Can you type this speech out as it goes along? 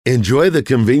Enjoy the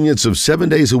convenience of 7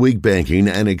 days a week banking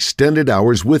and extended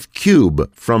hours with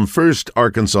Cube from First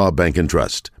Arkansas Bank and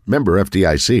Trust. Member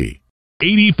FDIC.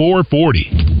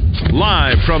 8440.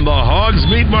 Live from the Hogs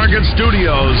Meat Market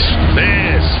Studios,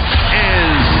 this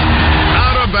is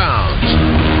Out of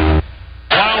Bounds.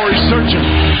 Lowry searching.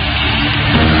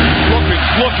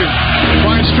 Looking.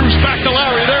 Brian Struess back to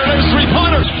Lowry. There it is.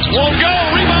 Three-pointer. Won't go.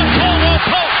 Rebound. Caldwell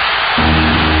Pope.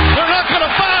 They're not going to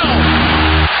foul.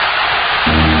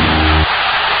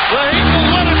 The Heat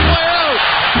will let it play out.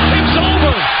 It's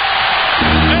over.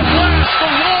 At last, the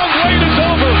long wait is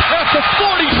over. After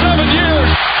 47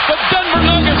 years, the Denver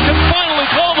Nuggets can finally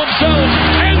call themselves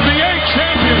NBA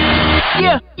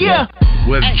champions. Yeah.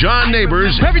 With John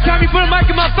Neighbors. Every time you put a mic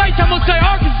in my face, I'm going to say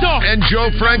Arkansas. And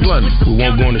Joe Franklin. We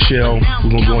won't go in the shell.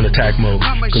 We're going to go in attack mode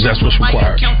because that's what's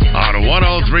required. On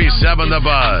 103.7 The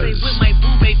Buzz. With my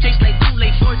boo-babe, tastes like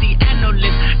Kool-Aid for the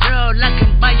analyst. Girl, I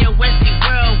can buy your Westie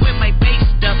world with my base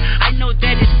stuff. I know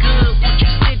that it's good. Won't you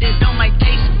sit it on my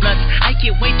taste buds? I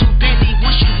get way too busy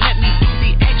once you let me do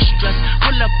the extras.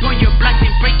 Pull up on your block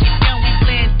and break it down. We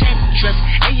playing Tetris.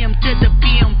 AM to the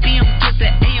PM, PM to the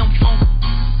AM phone.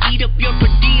 Eat up your per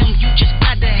diem, you just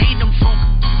gotta hate them funk.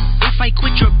 If I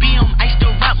quit your BM, I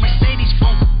still rock Mercedes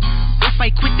funk. If I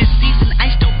quit this season,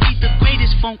 I still be the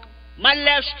greatest funk. My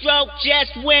left stroke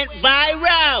just went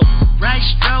viral. Right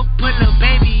stroke put a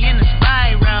baby in a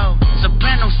spiral.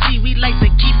 Soprano C, we like to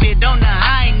keep it on the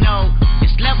high note.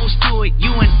 It's levels to it,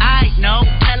 you and I know.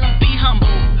 Tell them be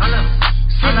humble.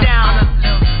 Sit down.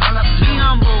 Be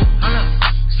humble.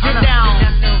 Sit down.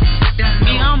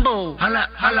 Be humble.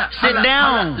 Sit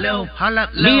down. Be humble. Sit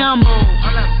down. Be humble.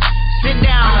 Sit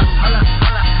down.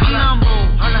 Be humble.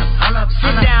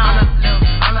 Sit down.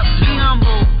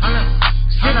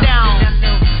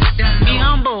 Be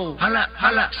humble.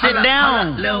 Sit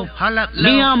down. Be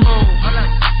humble.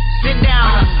 Sit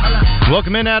down.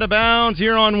 Welcome in Out of Bounds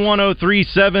here on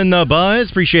 103.7 The Buzz.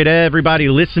 Appreciate everybody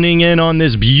listening in on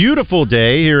this beautiful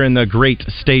day here in the great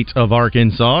state of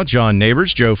Arkansas. John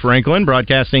Neighbors, Joe Franklin,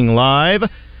 broadcasting live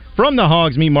from the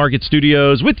Hogs Meat Market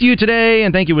Studios with you today.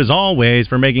 And thank you as always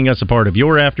for making us a part of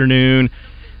your afternoon.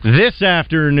 This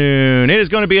afternoon, it is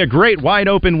going to be a great wide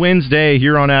open Wednesday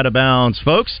here on Out of Bounds,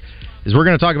 folks, as we're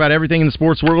going to talk about everything in the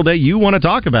sports world that you want to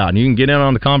talk about. And you can get in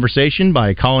on the conversation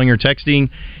by calling or texting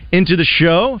into the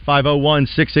show,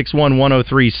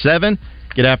 501-661-1037.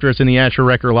 Get after us in the Asher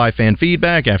Record Live fan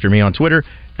feedback. After me on Twitter,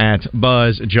 at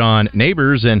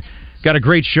BuzzJohnNeighbors. And got a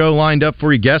great show lined up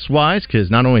for you guest-wise,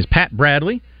 because not only is Pat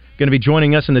Bradley going to be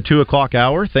joining us in the 2 o'clock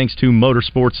hour, thanks to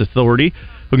Motorsports Authority.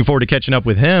 Looking forward to catching up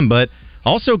with him, but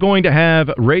also going to have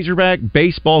Razorback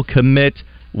baseball commit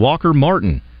Walker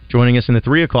Martin joining us in the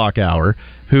 3 o'clock hour,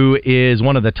 who is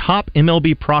one of the top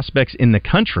MLB prospects in the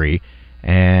country.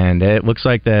 And it looks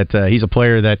like that he's a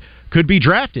player that could be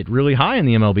drafted really high in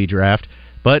the MLB draft,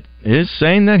 but is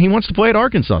saying that he wants to play at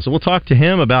Arkansas. So we'll talk to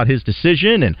him about his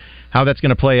decision and how that's going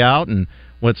to play out and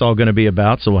what it's all going to be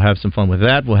about. So we'll have some fun with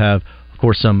that. We'll have, of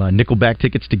course, some Nickelback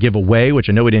tickets to give away, which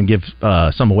I know we didn't give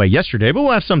some away yesterday, but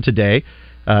we'll have some today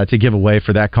to give away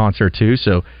for that concert too.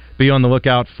 So be on the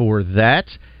lookout for that.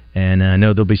 And I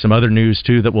know there'll be some other news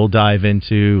too that we'll dive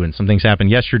into, and some things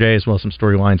happened yesterday as well as some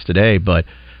storylines today. But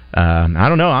I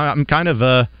don't know. I'm kind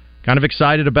of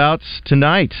excited about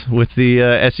tonight with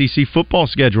the SEC football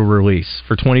schedule release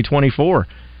for 2024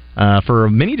 for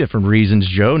many different reasons,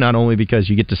 Joe. Not only because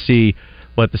you get to see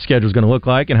what the schedule is going to look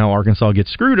like and how Arkansas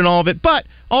gets screwed and all of it, but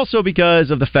also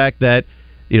because of the fact that,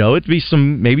 you know, it'd be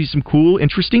maybe some cool,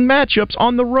 interesting matchups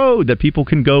on the road that people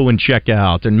can go and check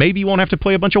out. And maybe you won't have to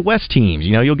play a bunch of West teams.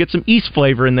 You know, you'll get some East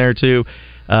flavor in there, too.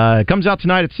 It comes out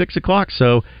tonight at 6 o'clock,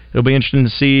 so it'll be interesting to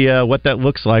see what that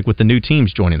looks like with the new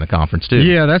teams joining the conference, too.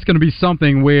 Yeah, that's going to be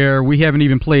something where we haven't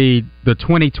even played the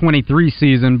 2023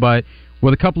 season, but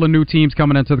with a couple of new teams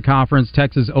coming into the conference,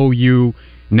 Texas, OU,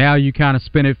 now you kind of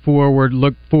spin it forward,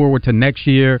 look forward to next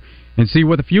year, and see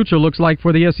what the future looks like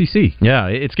for the SEC. Yeah,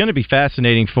 it's going to be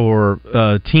fascinating for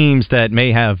teams that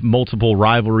may have multiple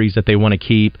rivalries that they want to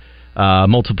keep,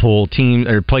 multiple teams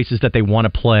or places that they want to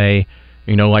play.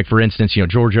 You know, like for instance, you know,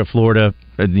 Georgia, Florida,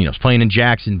 you know, playing in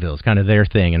Jacksonville is kind of their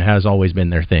thing and has always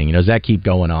been their thing. You know, does that keep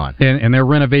going on? And they're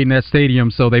renovating that stadium,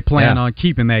 so they plan on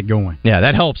keeping that going. Yeah,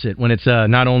 that helps it when it's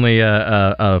not only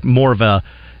a more of a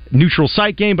neutral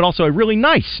site game, but also a really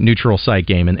nice neutral site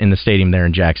game in the stadium there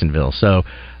in Jacksonville. So,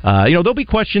 you know, there'll be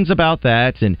questions about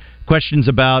that and questions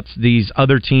about these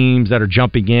other teams that are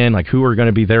jumping in, like who are going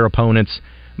to be their opponents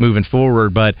moving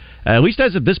forward. But at least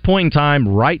as of this point in time,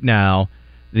 right now,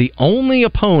 the only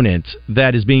opponent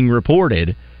that is being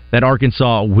reported that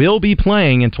Arkansas will be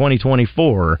playing in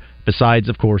 2024 besides,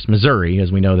 of course, Missouri,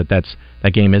 as we know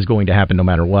that game is going to happen no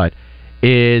matter what,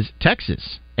 is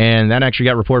Texas. And that actually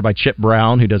got reported by Chip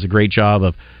Brown, who does a great job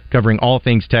of covering all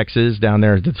things Texas down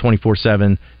there at the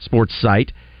 24/7 sports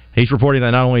site. He's reporting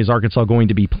that not only is Arkansas going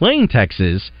to be playing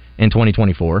Texas in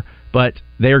 2024, but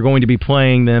they are going to be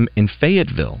playing them in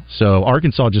Fayetteville. So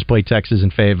Arkansas just played Texas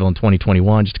in Fayetteville in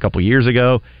 2021, just a couple years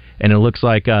ago, and it looks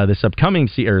like this upcoming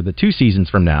the 2 seasons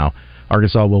from now,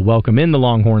 Arkansas will welcome in the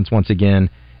Longhorns once again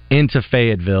into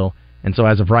Fayetteville. And so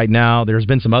as of right now, there's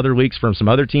been some other leaks from some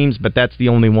other teams, but that's the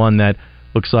only one that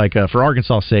looks like, for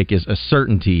Arkansas' sake, is a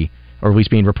certainty, or at least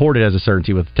being reported as a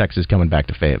certainty, with Texas coming back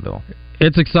to Fayetteville.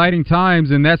 It's exciting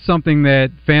times, and that's something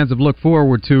that fans have looked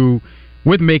forward to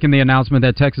with making the announcement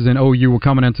that Texas and OU were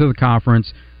coming into the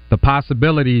conference, the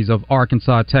possibilities of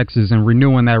Arkansas, Texas, and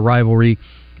renewing that rivalry.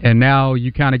 And now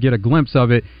you kind of get a glimpse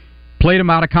of it. Played them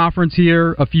out of conference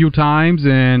here a few times,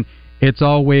 and it's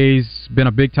always been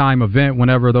a big-time event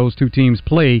whenever those two teams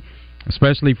play,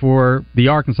 especially for the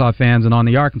Arkansas fans and on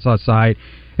the Arkansas side.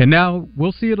 And now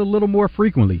we'll see it a little more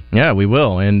frequently. Yeah, we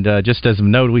will. And just as a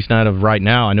note, at least not of right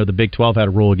now, I know the Big 12 had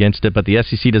a rule against it, but the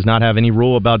SEC does not have any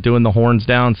rule about doing the horns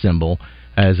down symbol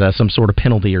as some sort of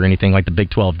penalty or anything like the Big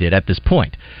 12 did at this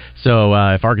point. So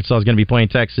if Arkansas is going to be playing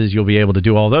Texas, you'll be able to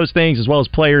do all those things as well as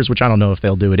players, which I don't know if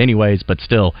they'll do it anyways, but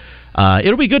still,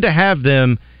 it'll be good to have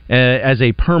them as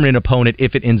a permanent opponent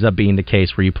if it ends up being the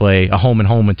case where you play a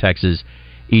home-and-home in Texas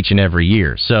each and every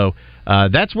year. So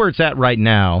that's where it's at right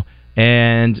now.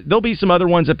 And there'll be some other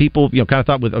ones that people kind of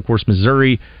thought with, of course,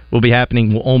 Missouri will be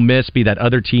happening. Will Ole Miss be that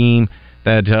other team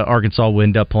that Arkansas will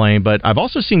end up playing? But I've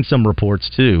also seen some reports,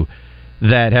 too,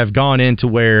 that have gone into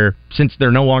where, since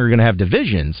they're no longer going to have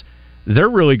divisions, they're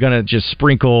really going to just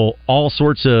sprinkle all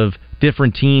sorts of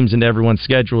different teams into everyone's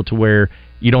schedule to where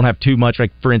you don't have too much.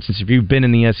 Like, for instance, if you've been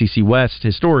in the SEC West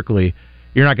historically,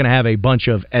 you're not going to have a bunch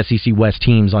of SEC West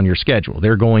teams on your schedule.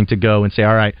 They're going to go and say,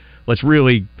 all right, let's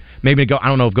really maybe go, I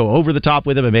don't know if go over the top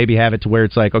with it, but maybe have it to where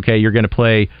it's like, okay, you're going to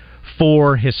play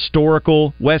 4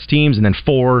 historical West teams and then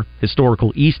 4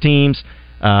 historical East teams.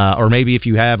 Or maybe if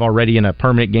you have already in a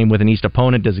permanent game with an East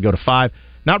opponent, does it go to 5?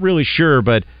 Not really sure,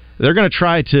 but they're going to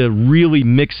try to really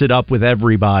mix it up with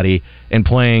everybody and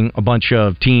playing a bunch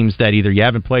of teams that either you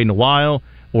haven't played in a while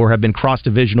or have been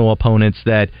cross-divisional opponents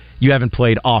that you haven't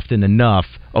played often enough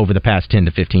over the past 10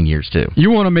 to 15 years, too. You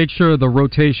want to make sure the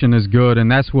rotation is good, and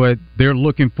that's what they're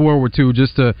looking forward to,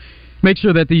 just to make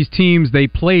sure that these teams, they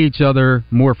play each other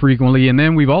more frequently. And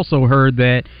then we've also heard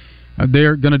that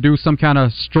they're going to do some kind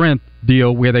of strength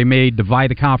deal where they may divide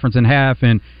the conference in half,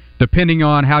 and depending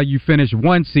on how you finish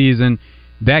one season,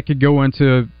 that could go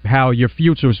into how your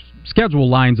future schedule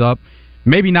lines up.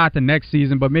 Maybe not the next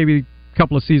season, but maybe a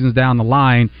couple of seasons down the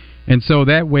line. And so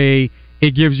that way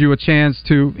it gives you a chance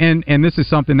to, and this is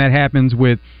something that happens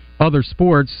with other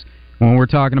sports when we're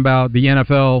talking about the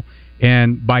NFL,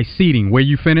 and by seeding, where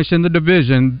you finish in the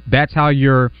division, that's how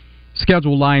your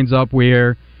schedule lines up,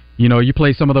 where you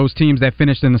play some of those teams that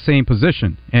finished in the same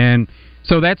position. And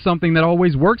so that's something that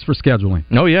always works for scheduling.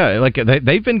 Oh, yeah. Like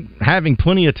they've been having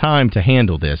plenty of time to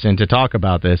handle this and to talk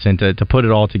about this and to put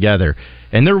it all together.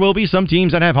 And there will be some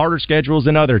teams that have harder schedules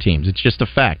than other teams. It's just a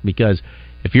fact, because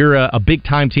if you're a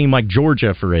big-time team like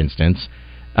Georgia, for instance,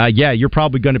 you're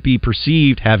probably going to be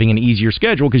perceived having an easier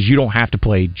schedule because you don't have to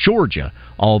play Georgia.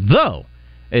 Although,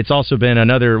 it's also been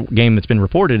another game that's been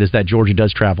reported is that Georgia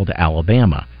does travel to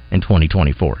Alabama in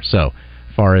 2024. So,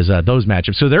 as far as those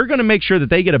matchups. So they're going to make sure that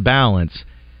they get a balance,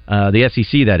 the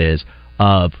SEC that is,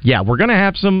 of, we're going to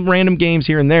have some random games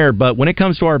here and there, but when it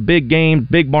comes to our big game,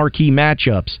 big marquee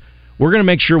matchups, we're going to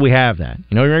make sure we have that.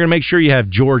 You're going to make sure you have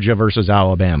Georgia versus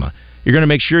Alabama. You're going to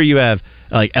make sure you have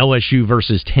like LSU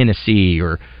versus Tennessee,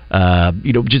 or or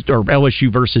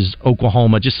LSU versus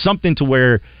Oklahoma, just something to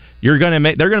where they're going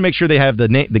to make sure they have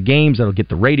the games that'll get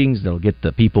the ratings, that'll get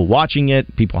the people watching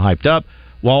it, people hyped up,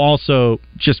 while also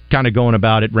just kind of going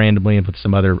about it randomly and with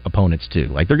some other opponents too.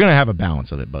 Like, they're going to have a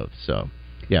balance of it both. So,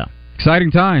 yeah.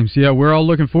 Exciting times. Yeah, we're all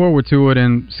looking forward to it,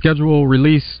 and schedule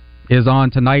release is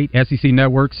on tonight, SEC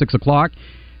Network, 6 o'clock.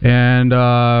 And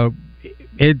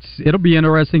it'll be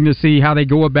interesting to see how they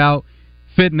go about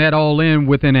fitting that all in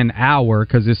within an hour,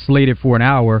 because it's slated for an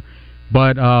hour.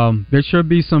 But there should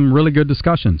be some really good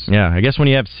discussions. Yeah, I guess when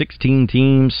you have 16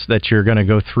 teams that you're going to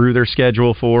go through their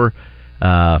schedule for,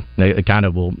 it kind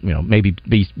of will, maybe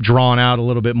be drawn out a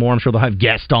little bit more. I'm sure they'll have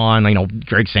guests on.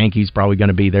 Greg Sankey's probably going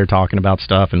to be there talking about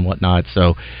stuff and whatnot.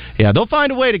 So, yeah, they'll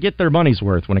find a way to get their money's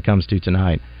worth when it comes to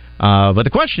tonight. But the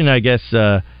question, I guess,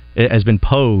 has been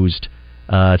posed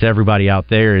to everybody out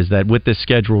there is that with this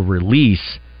schedule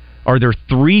release, are there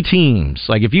 3 teams?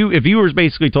 Like, if you were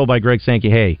basically told by Greg Sankey,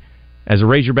 hey, as a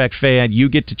Razorback fan, you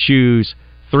get to choose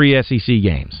 3 SEC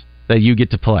games that you get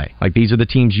to play. Like, these are the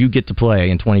teams you get to play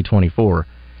in 2024.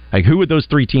 Like, who would those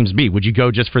 3 teams be? Would you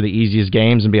go just for the easiest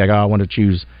games and be like, oh, I want to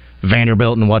choose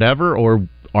Vanderbilt and whatever? Or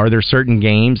are there certain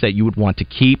games that you would want to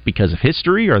keep because of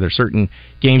history? Are there certain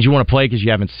games you want to play because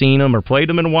you haven't seen them or played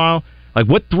them in a while? Like,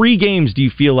 what 3 games do you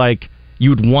feel like you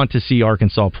would want to see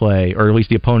Arkansas play, or at least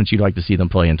the opponents you'd like to see them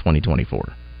play in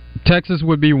 2024? Texas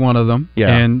would be one of them. Yeah.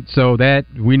 And so that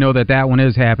we know that one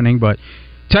is happening, but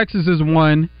Texas is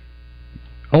one.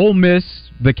 Ole Miss,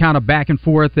 the kind of back and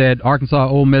forth that Arkansas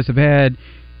and Ole Miss have had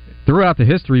throughout the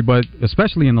history, but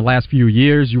especially in the last few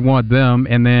years, you want them.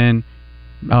 And then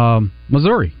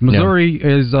Missouri. Missouri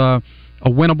is a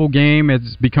winnable game.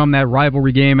 It's become that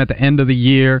rivalry game at the end of the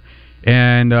year,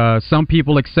 and some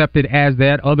people accept it as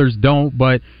that, others don't,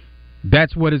 but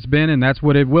that's what it's been, and that's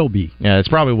what it will be. Yeah, it's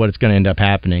probably what it's going to end up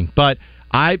happening. But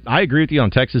I agree with you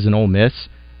on Texas and Ole Miss.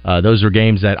 Those are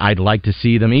games that I'd like to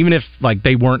see them, even if like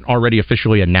they weren't already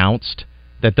officially announced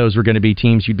that those were going to be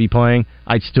teams you'd be playing.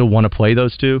 I'd still want to play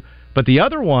those 2. But the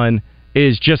other one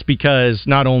is just because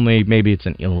not only maybe it's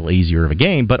a little easier of a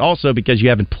game, but also because you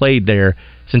haven't played there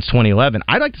since 2011.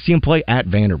 I'd like to see them play at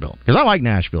Vanderbilt, because I like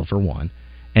Nashville, for one.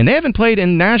 And they haven't played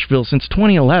in Nashville since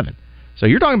 2011. So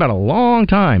you're talking about a long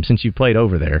time since you've played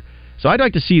over there. So I'd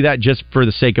like to see that just for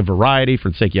the sake of variety, for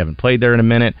the sake you haven't played there in a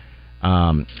minute.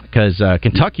 Because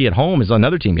Kentucky at home is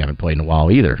another team you haven't played in a while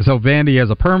either. So Vandy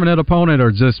as a permanent opponent,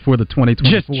 or just for the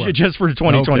 2024? Just for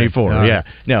 2024, okay. Yeah.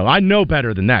 No, I know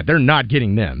better than that. They're not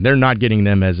getting them. They're not getting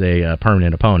them as a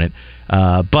permanent opponent.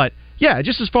 But yeah,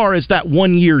 just as far as that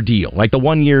 1-year deal, like the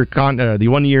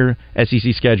 1-year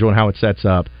SEC schedule and how it sets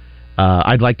up,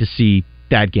 I'd like to see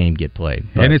that game get played.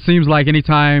 But. And it seems like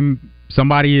anytime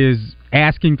somebody is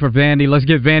asking for Vandy, let's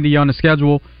get Vandy on the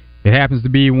schedule, it happens to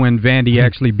be when Vandy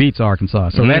actually beats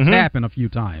Arkansas. So that's happened a few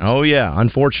times. Oh, yeah,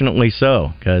 unfortunately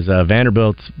so, because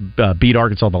Vanderbilt beat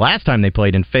Arkansas the last time they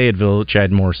played in Fayetteville,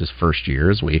 Chad Morris's first year,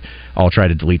 as we all try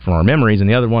to delete from our memories, and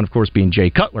the other one, of course, being Jay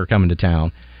Cutler coming to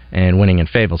town and winning in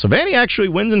Fayetteville. So Vandy actually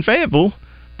wins in Fayetteville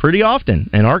pretty often,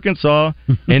 and Arkansas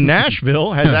in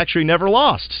Nashville has actually never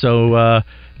lost. So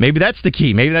maybe that's the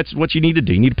key. Maybe that's what you need to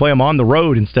do. You need to play them on the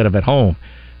road instead of at home.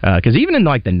 Because even in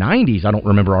like the 90s, I don't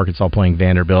remember Arkansas playing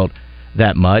Vanderbilt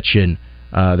that much. And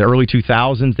the early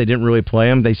 2000s, they didn't really play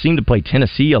them. They seemed to play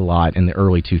Tennessee a lot in the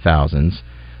early 2000s.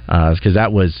 Because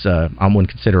that was, I wouldn't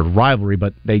consider it a rivalry,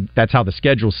 but that's how the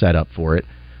schedule set up for it.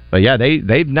 But yeah,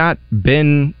 they've not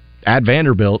been at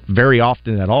Vanderbilt very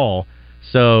often at all.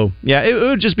 So yeah, it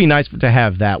would just be nice to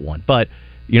have that one. But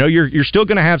you know, you're still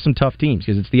going to have some tough teams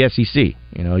because it's the SEC.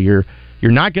 You know, you're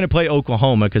not going to play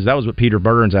Oklahoma, because that was what Peter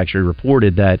Burns actually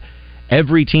reported, that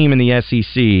every team in the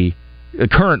SEC,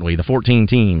 currently the 14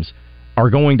 teams, are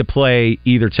going to play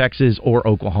either Texas or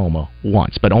Oklahoma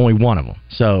once, but only one of them.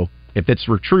 So if it's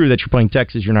true that you're playing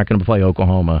Texas, you're not going to play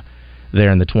Oklahoma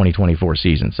there in the 2024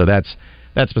 season. So that's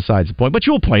besides the point. But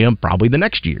you'll play them probably the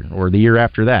next year or the year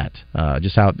after that.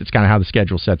 Just how it's kind of how the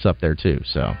schedule sets up there too.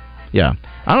 So yeah,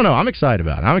 I don't know. I'm excited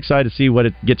about it. I'm excited to see what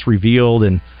it gets revealed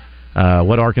and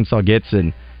what Arkansas gets,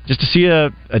 and just to see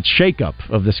a shake-up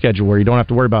of the schedule where you don't have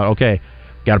to worry about, okay,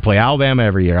 got to play Alabama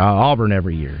every year, Auburn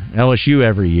every year, LSU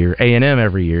every year, A&M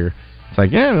every year. It's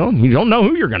like, yeah, well, you don't know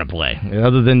who you're going to play,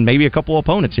 other than maybe a couple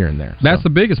opponents here and there. So. That's the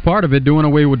biggest part of it, doing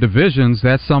away with divisions.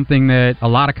 That's something that a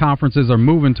lot of conferences are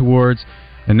moving towards,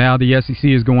 and now the SEC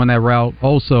is going that route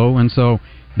also, and so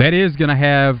that is going to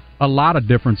have a lot of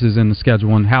differences in the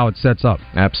schedule and how it sets up.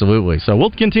 Absolutely. So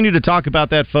we'll continue to talk about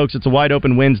that, folks. It's a Wide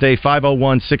Open Wednesday.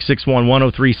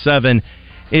 501-661-1037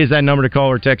 is that number to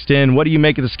call or text in. What do you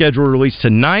make of the schedule release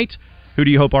tonight? Who do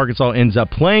you hope Arkansas ends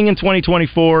up playing in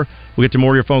 2024? We'll get to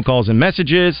more of your phone calls and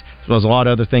messages, as well as a lot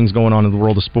of other things going on in the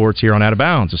world of sports here on Out of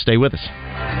Bounds. So stay with us.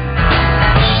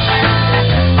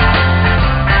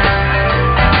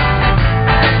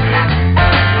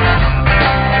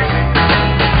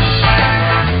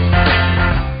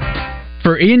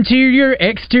 For interior,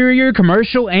 exterior,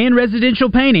 commercial, and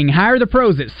residential painting, hire the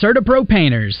pros at CertaPro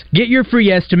Painters. Get your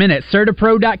free estimate at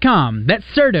CertaPro.com. That's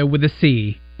Certa with a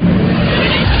C.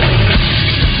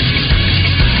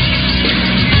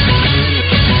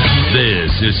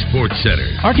 This is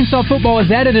SportsCenter. Arkansas football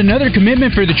has added another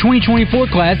commitment for the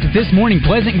 2024 class as this morning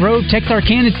Pleasant Grove,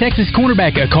 Texarkana, Texas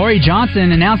cornerback Akari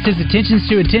Johnson announced his intentions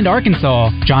to attend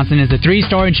Arkansas. Johnson is a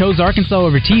 3-star and chose Arkansas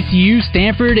over TCU,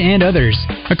 Stanford, and others.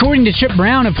 According to Chip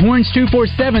Brown of Horns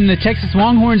 247, the Texas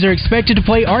Longhorns are expected to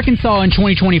play Arkansas in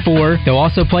 2024. They'll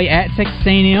also play at Texas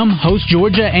A&M, host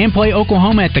Georgia, and play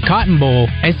Oklahoma at the Cotton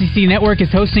Bowl. SEC Network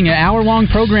is hosting an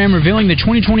hour-long program revealing the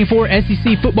 2024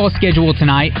 SEC football schedule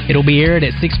tonight. It'll be aired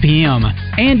at 6 p.m.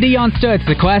 And Deion Stutz,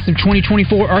 the class of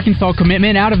 2024 Arkansas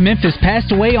commitment out of Memphis,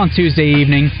 passed away on Tuesday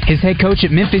evening. His head coach at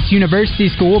Memphis University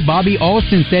School, Bobby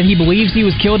Alston, said he believes he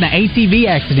was killed in an ATV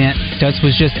accident. Stutz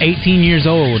was just 18 years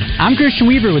old. I'm Christian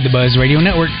Weaver with the Buzz Radio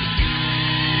Network.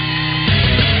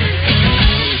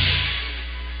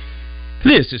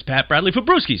 This is Pat Bradley for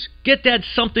Brewskis. Get Dad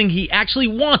something he actually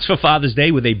wants for Father's Day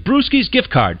with a Brewskis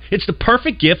gift card. It's the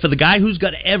perfect gift for the guy who's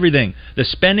got everything. The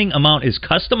spending amount is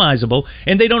customizable,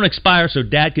 and they don't expire so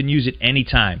Dad can use it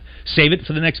anytime. Save it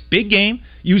for the next big game,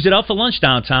 use it out for lunch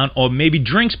downtown, or maybe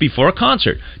drinks before a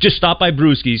concert. Just stop by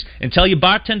Brewskis and tell your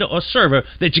bartender or server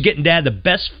that you're getting Dad the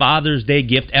best Father's Day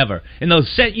gift ever, and they'll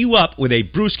set you up with a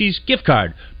Brewskis gift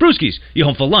card. Brewskis, you're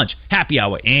home for lunch, happy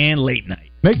hour, and late night.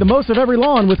 Make the most of every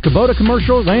lawn with Kubota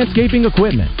Commercial Landscaping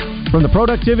Equipment. From the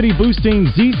productivity-boosting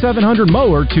Z700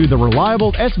 mower to the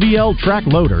reliable SVL track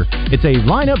loader, it's a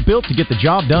lineup built to get the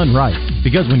job done right.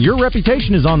 Because when your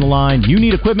reputation is on the line, you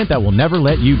need equipment that will never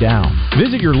let you down.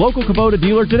 Visit your local Kubota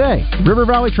dealer today. River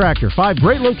Valley Tractor, 5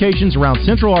 great locations around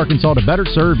Central Arkansas to better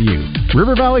serve you.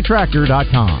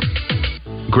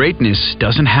 RiverValleyTractor.com. Greatness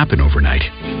doesn't happen overnight.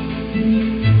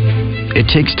 It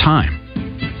takes time,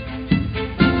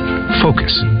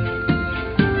 focus,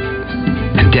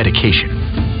 and dedication.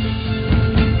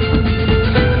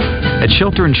 At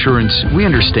Shelter Insurance, we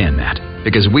understand that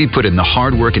because we put in the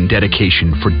hard work and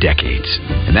dedication for decades.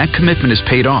 And that commitment is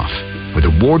paid off with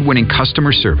award-winning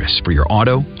customer service for your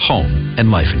auto, home,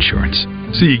 and life insurance.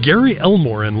 See Gary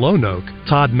Elmore in Lone Oak,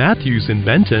 Todd Matthews in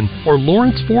Benton, or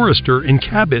Lawrence Forrester in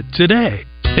Cabot today.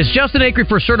 It's Justin Acri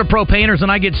for CertaPro Painters, and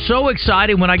I get so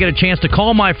excited when I get a chance to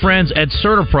call my friends at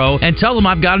CertaPro and tell them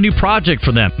I've got a new project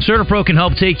for them. CertaPro can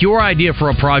help take your idea for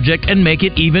a project and make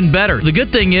it even better. The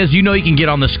good thing is, you know you can get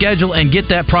on the schedule and get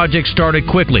that project started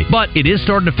quickly. But it is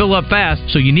starting to fill up fast,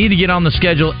 so you need to get on the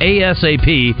schedule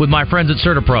ASAP with my friends at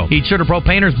CertaPro. Each CertaPro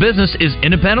Painters business is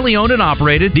independently owned and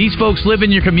operated. These folks live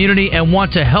in your community and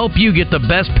want to help you get the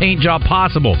best paint job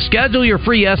possible. Schedule your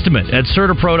free estimate at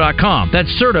CertaPro.com. That's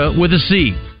Certa with a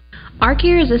C.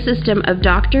 ArCare is a system of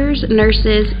doctors,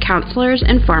 nurses, counselors,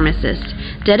 and pharmacists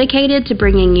dedicated to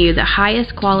bringing you the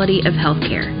highest quality of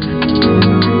healthcare.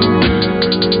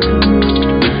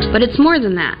 But it's more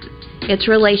than that. It's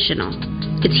relational.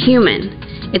 It's human.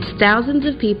 It's thousands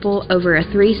of people over a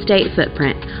 3-state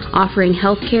footprint offering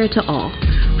healthcare to all.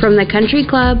 From the country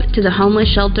club to the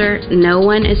homeless shelter, no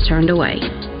one is turned away.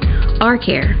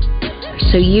 ArCare,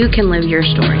 so you can live your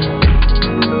story.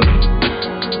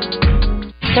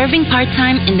 Serving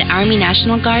part-time in the Army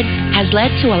National Guard has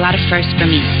led to a lot of firsts for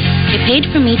me. It paid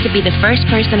for me to be the first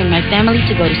person in my family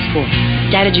to go to school.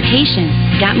 That education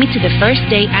got me to the first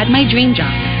day at my dream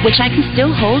job, which I can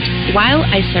still hold while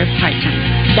I serve part-time.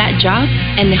 That job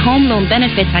and the home loan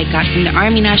benefits I got from the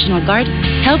Army National Guard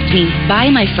helped me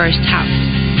buy my first house.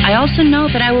 I also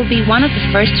know that I will be one of the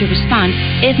first to respond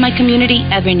if my community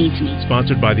ever needs me.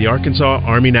 Sponsored by the Arkansas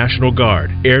Army National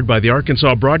Guard. Aired by the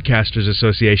Arkansas Broadcasters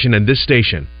Association and this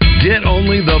station. Get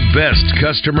only the best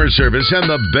customer service and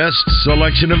the best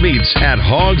selection of meats at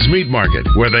Hogs Meat Market,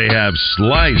 where they have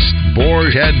sliced boar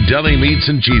head deli meats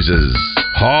and cheeses.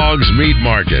 Hogs Meat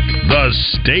Market, the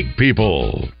steak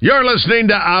people. You're listening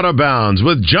to Out of Bounds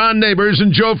with John Neighbors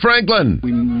and Joe Franklin.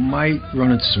 We might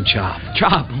run into some chop.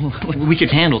 Chop? We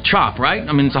could handle chop, right?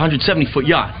 I mean, it's a 170-foot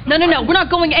yacht. No. We're not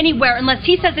going anywhere unless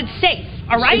he says it's safe.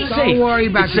 All right? Don't worry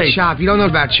about the chop. You don't know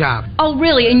about chop. Oh,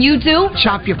 really? And you do?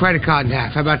 Chop your credit card in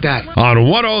half. How about that? On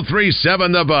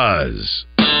 103.7 The Buzz.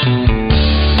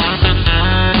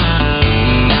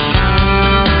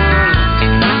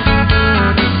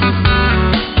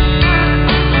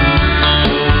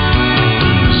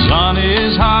 Sun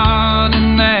is hot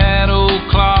and that old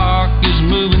clock is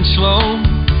moving slow,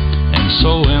 and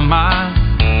so am I.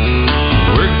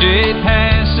 Workday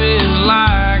passes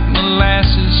like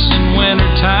molasses in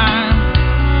wintertime,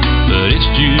 but it's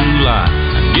July.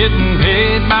 I'm getting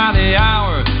paid by the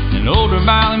hour and older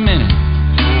by the minute.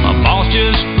 My boss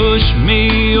just pushed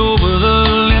me over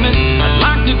the limit. I'd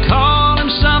like to call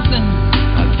him something.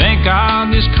 I think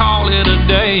I'll just call it a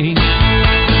day.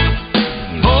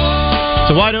 It's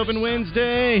a wide open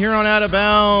Wednesday here on Out of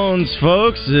Bounds,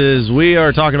 folks, as we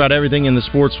are talking about everything in the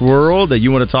sports world that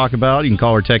you want to talk about. You can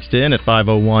call or text in at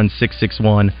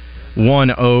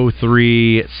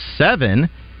 501-661-1037,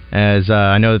 as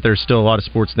I know that there's still a lot of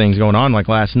sports things going on, like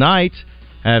last night,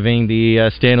 having the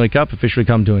Stanley Cup officially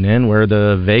come to an end, where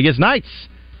the Vegas Knights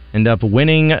end up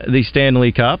winning the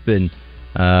Stanley Cup in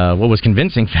what was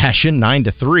convincing fashion,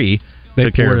 9-3. They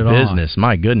took care of poured it business.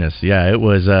 My goodness, yeah, it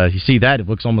was. You see that, it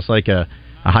looks almost like a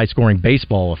high-scoring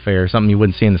baseball affair, something you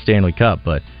wouldn't see in the Stanley Cup,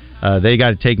 but they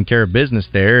got it taken care of business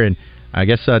there, and I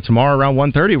guess tomorrow around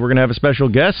 1:30 we're going to have a special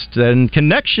guest in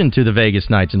connection to the Vegas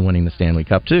Knights and winning the Stanley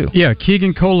Cup, too. Yeah,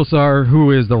 Keegan Colasar,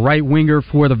 who is the right winger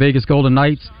for the Vegas Golden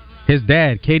Knights. His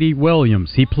dad, Katie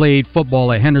Williams, he played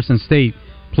football at Henderson State,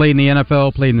 played in the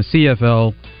NFL, played in the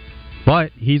CFL,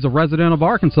 but he's a resident of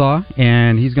Arkansas,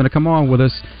 and he's going to come on with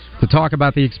us to talk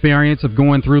about the experience of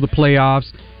going through the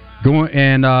playoffs,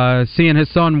 seeing his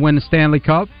son win the Stanley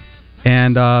Cup,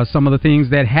 and some of the things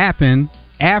that happened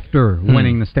after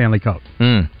winning the Stanley Cup.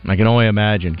 I can only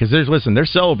imagine. Because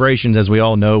there's celebrations, as we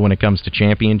all know, when it comes to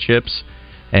championships.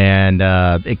 And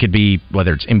it could be,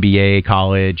 whether it's NBA,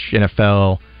 college,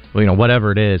 NFL,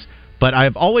 whatever it is. But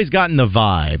I've always gotten the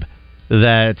vibe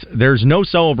that there's no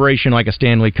celebration like a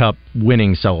Stanley Cup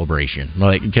winning celebration.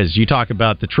 Because you talk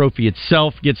about the trophy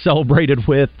itself gets celebrated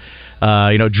with,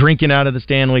 drinking out of the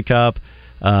Stanley Cup,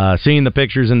 seeing the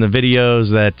pictures and the videos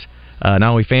that not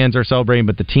only fans are celebrating,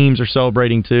 but the teams are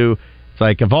celebrating too. It's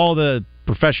like, of all the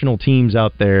professional teams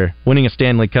out there, winning a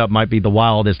Stanley Cup might be the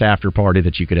wildest after party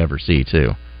that you could ever see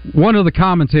too. One of the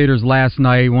commentators last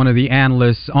night, one of the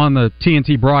analysts on the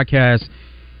TNT broadcast,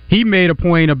 he made a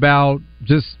point about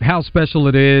just how special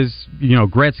it is.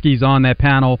 Gretzky's on that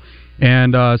panel,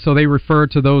 and so they referred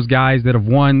to those guys that have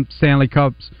won Stanley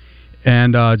Cups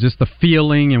and just the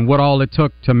feeling and what all it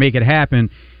took to make it happen.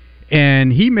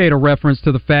 And he made a reference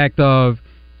to the fact of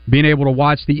being able to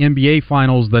watch the NBA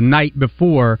Finals the night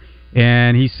before,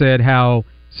 and he said how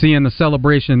seeing the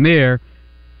celebration there,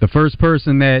 the first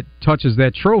person that touches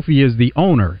that trophy is the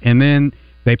owner, and then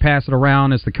they pass it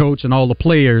around as the coach and all the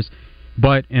players.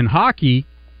 But in hockey,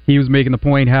 he was making the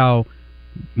point how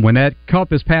when that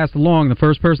cup is passed along, the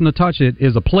first person to touch it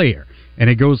is a player, and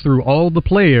it goes through all the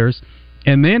players,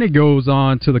 and then it goes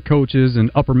on to the coaches and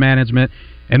upper management.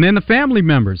 And then the family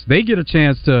members, they get a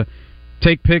chance to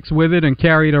take pics with it and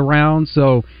carry it around.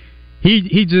 So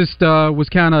he just was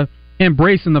kind of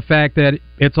embracing the fact that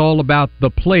it's all about the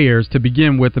players to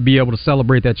begin with to be able to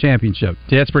celebrate that championship.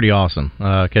 Yeah, that's pretty awesome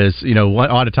because, a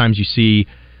lot of times you see,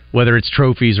 whether it's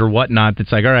trophies or whatnot,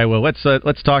 it's like, all right, well,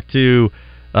 let's talk to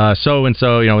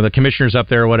so-and-so, the commissioner's up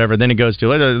there or whatever. Then it goes to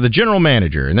the general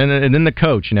manager and then the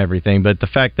coach and everything. But the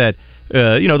fact that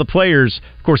the players,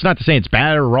 of course, not to say it's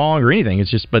bad or wrong or anything.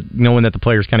 It's just, but knowing that the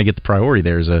players kind of get the priority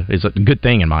there is a good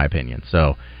thing in my opinion.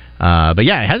 So, but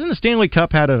yeah, hasn't the Stanley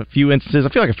Cup had a few instances?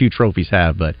 I feel like a few trophies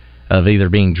have, but of either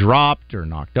being dropped or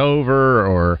knocked over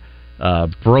or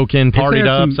broken, partied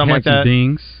up, something like that.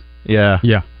 Dings. Yeah.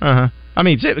 Uh-huh. I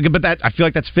mean, but I feel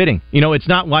like that's fitting. It's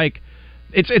not like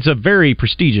it's a very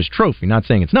prestigious trophy. Not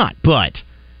saying it's not, but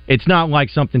it's not like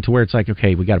something to where it's like,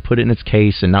 okay, we got to put it in its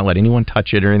case and not let anyone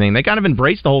touch it or anything. They kind of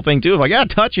embrace the whole thing too. Like, yeah,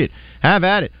 touch it, have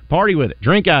at it, party with it,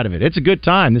 drink out of it. It's a good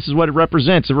time. This is what it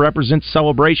represents. It represents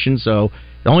celebration. So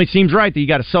it only seems right that you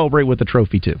got to celebrate with the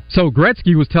trophy too. So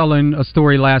Gretzky was telling a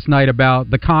story last night about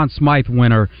the Conn Smythe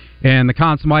winner, and the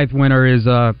Conn Smythe winner is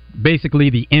basically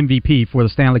the MVP for the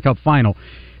Stanley Cup Final.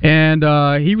 And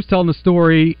he was telling the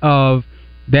story of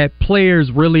that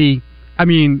players really, I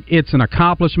mean, it's an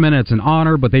accomplishment, it's an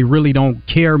honor, but they really don't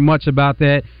care much about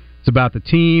that. It's about the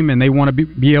team, and they want to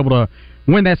be able to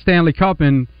win that Stanley Cup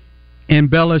and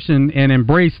embellish and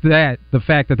embrace that, the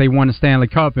fact that they won the Stanley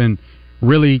Cup, and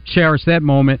really cherish that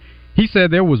moment. He said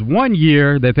there was one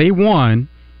year that they won,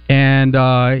 and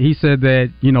he said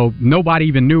that, nobody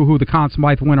even knew who the Conn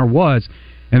Smythe winner was.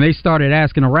 And they started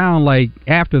asking around, like,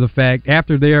 after the fact,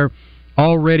 after they're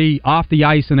already off the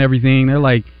ice and everything, they're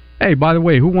like, hey, by the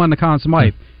way, who won the Conn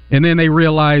Smythe? And then they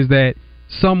realized that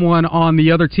someone on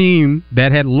the other team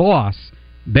that had lost,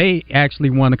 they actually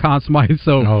won the Conn Smythe.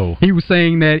 So he was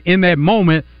saying that in that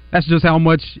moment, that's just how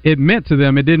much it meant to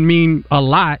them. It didn't mean a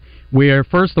lot, where,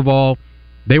 first of all,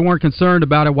 they weren't concerned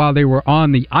about it while they were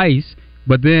on the ice,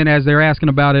 but then as they're asking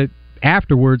about it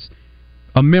afterwards,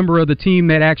 a member of the team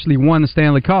that actually won the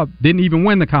Stanley Cup didn't even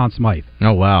win the Conn Smythe.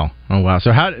 Oh wow!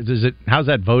 So how's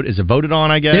that vote? Is it voted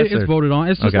on? I guess it's voted on.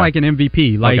 It's just like an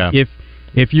MVP. Like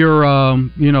if you're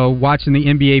watching the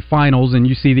NBA Finals and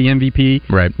you see the MVP,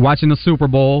 right, watching the Super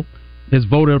Bowl, is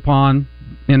voted upon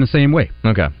in the same way.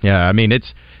 Okay, yeah. I mean,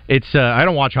 it's I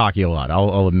don't watch hockey a lot.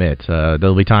 I'll admit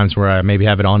there'll be times where I maybe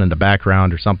have it on in the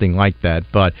background or something like that,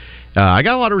 but. I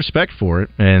got a lot of respect for it,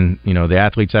 and the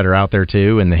athletes that are out there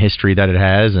too, and the history that it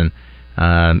has, and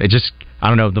it just, I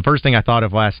don't know. The first thing I thought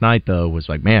of last night though was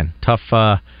like, man, tough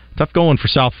going for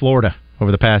South Florida over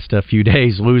the past few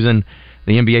days, losing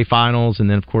the NBA Finals, and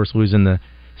then of course losing the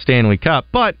Stanley Cup.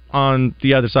 But on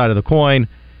the other side of the coin,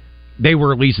 they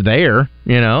were at least there.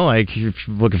 Like if you're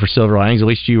looking for silver linings, at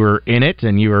least you were in it,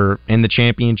 and you were in the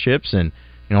championships, and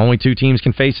only two teams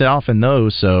can face it off in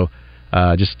those, so.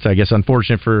 just, I guess,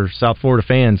 unfortunate for South Florida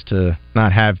fans to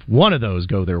not have one of those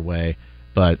go their way.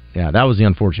 But, yeah, that was the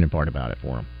unfortunate part about it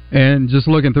for them. And just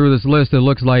looking through this list, it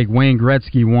looks like Wayne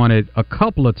Gretzky won it a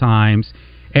couple of times,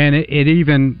 and it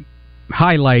even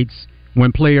highlights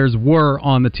when players were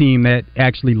on the team that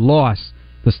actually lost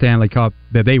the Stanley Cup,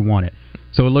 that they won it.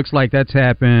 So it looks like that's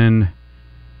happened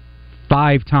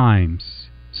 5 times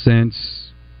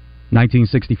since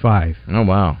 1965. Oh,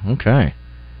 wow. Okay.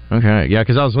 Yeah,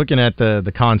 because I was looking at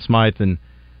the Conn Smythe and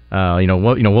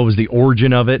what was the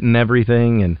origin of it and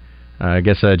everything, and I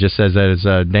guess it just says that it's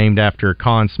named after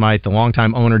Conn Smythe, the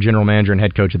longtime owner, general manager, and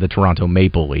head coach of the Toronto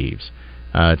Maple Leafs.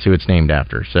 It's who it's named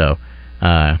after. So,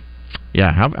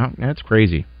 that's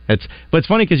crazy. But it's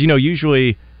funny because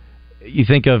usually you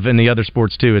think of in the other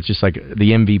sports too, it's just like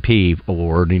the MVP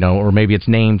award, or maybe it's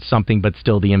named something but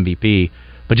still the MVP.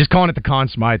 But just calling it the Conn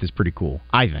Smythe is pretty cool,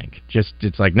 I think.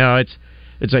 It's like, no, it's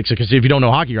like, because if you don't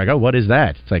know hockey, you're like, oh, what is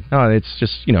that? It's like, no, it's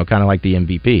just kind of like the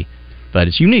MVP. But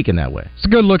it's unique in that way. It's a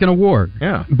good-looking award.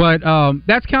 Yeah. But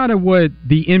that's kind of what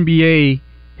the NBA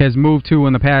has moved to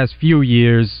in the past few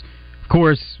years. Of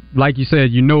course, like you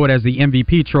said, it as the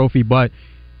MVP trophy, but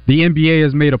the NBA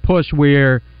has made a push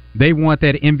where they want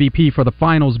that MVP for the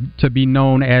finals to be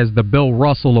known as the Bill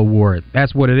Russell Award.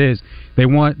 That's what it is. They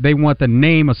want the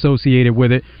name associated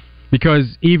with it,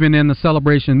 because even in the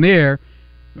celebration there,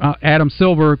 Adam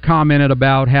Silver commented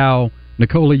about how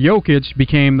Nikola Jokic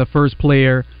became the first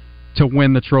player to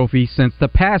win the trophy since the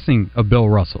passing of Bill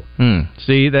Russell.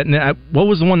 See, what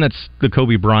was the one that's the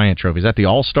Kobe Bryant trophy? Is that the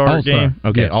All-Star game?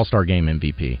 Okay, yes. All-Star game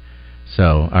MVP.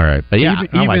 So, all right. But yeah,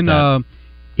 I like that.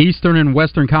 Eastern and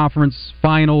Western Conference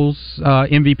Finals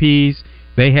MVPs,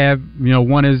 they have,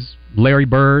 one is Larry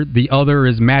Bird, the other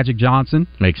is Magic Johnson.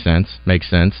 Makes sense.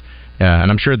 Yeah, and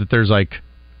I'm sure that there's like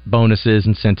bonuses,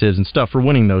 incentives, and stuff for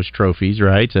winning those trophies,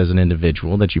 right, as an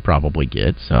individual that you probably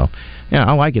get. So, yeah,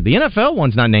 I like it. The NFL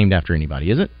one's not named after anybody,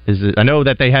 is it? I know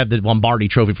that they have the Lombardi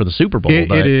Trophy for the Super Bowl.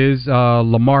 It is.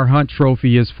 Lamar Hunt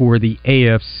Trophy is for the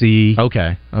AFC.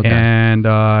 Okay. And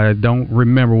I don't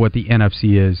remember what the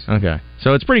NFC is. Okay.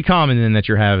 So it's pretty common then that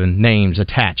you're having names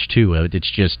attached to it.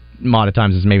 It's just a lot of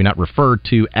times it's maybe not referred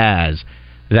to as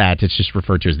that, it's just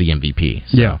referred to as the MVP.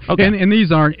 So, yeah. Okay. And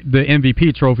these aren't the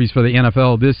MVP trophies for the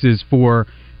NFL. This is for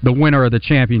the winner of the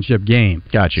championship game.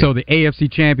 Gotcha. So the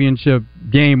AFC championship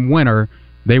game winner,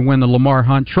 they win the Lamar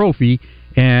Hunt Trophy,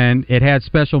 and it had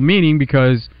special meaning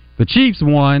because the Chiefs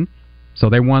won, so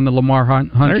they won the Lamar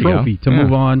Hunt Trophy to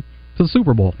move on to the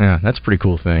Super Bowl. Yeah, that's a pretty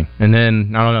cool thing. And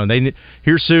then, I don't know,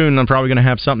 here soon I'm probably going to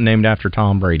have something named after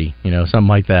Tom Brady, something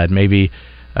like that. Maybe...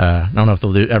 I don't know if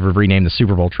they'll ever rename the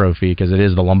Super Bowl trophy because it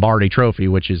is the Lombardi Trophy,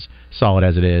 which is solid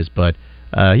as it is. But,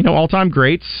 all-time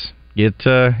greats, you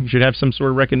should have some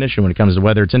sort of recognition when it comes to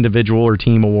whether it's individual or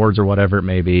team awards or whatever it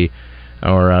may be,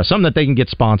 or something that they can get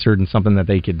sponsored and something that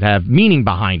they could have meaning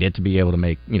behind it to be able to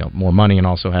make more money and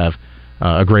also have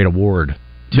a great award.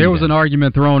 There was an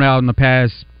argument thrown out in the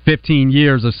past 15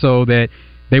 years or so that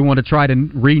they want to try to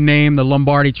rename the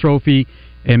Lombardi Trophy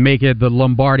and make it the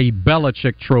Lombardi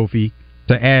Belichick Trophy,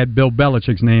 to add Bill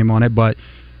Belichick's name on it, but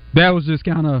that was just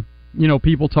kind of,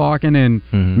 people talking and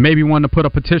maybe wanting to put a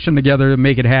petition together to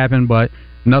make it happen, but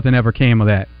nothing ever came of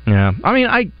that. Yeah. I mean,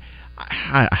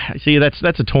 I see that's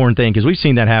a torn thing because we've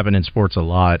seen that happen in sports a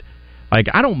lot. Like,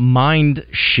 I don't mind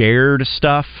shared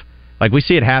stuff. Like, we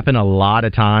see it happen a lot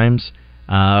of times,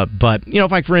 but,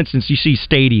 if like, for instance, you see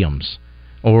stadiums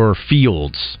or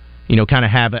fields, kind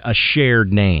of have a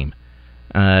shared name.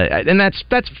 And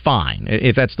that's fine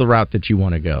if that's the route that you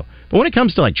want to go. But when it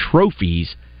comes to like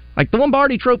trophies, like the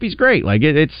Lombardi Trophy's great. Like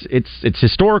it's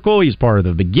historical. He's part of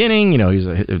the beginning. He's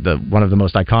one of the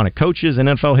most iconic coaches in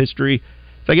NFL history.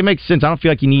 It's like it makes sense. I don't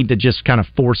feel like you need to just kind of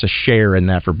force a share in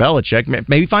that for Belichick.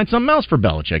 Maybe find something else for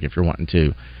Belichick if you're wanting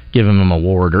to give him an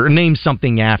award or name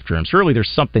something after him. Surely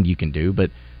there's something you can do,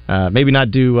 but maybe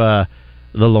not do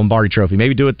the Lombardi Trophy.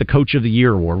 Maybe do it the Coach of the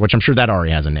Year award, which I'm sure that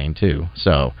already has a name too.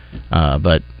 So,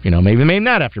 but maybe name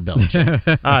that after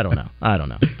Belichick. I don't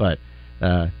know. But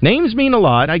names mean a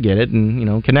lot. I get it,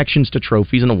 and connections to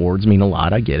trophies and awards mean a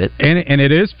lot. I get it. And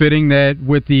it is fitting that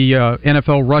with the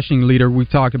NFL rushing leader, we've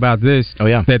talked about this. Oh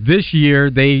yeah. That this year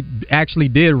they actually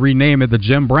did rename it the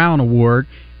Jim Brown Award,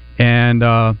 and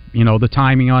the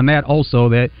timing on that also,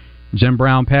 that Jim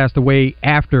Brown passed away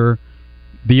after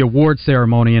the award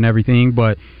ceremony and everything,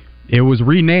 but it was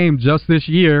renamed just this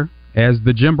year as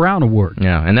the Jim Brown Award.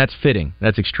 Yeah, and that's fitting.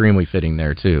 That's extremely fitting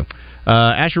there, too.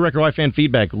 Asher Record Life fan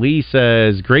feedback. Lee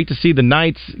says, great to see the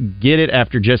Knights get it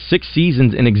after just 6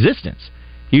 seasons in existence.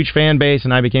 huge fan base,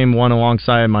 and I became one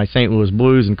alongside my St. Louis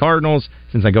Blues and Cardinals,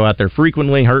 since I go out there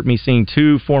frequently. Hurt me seeing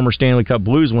two former Stanley Cup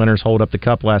Blues winners hold up the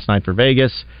cup last night for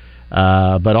Vegas,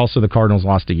 but also the Cardinals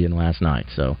lost again last night.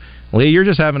 So, Lee, you're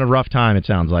just having a rough time, it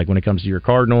sounds like, when it comes to your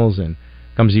Cardinals and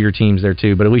comes to your teams there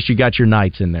too. But at least you got your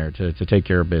Knights in there to take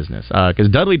care of business. Because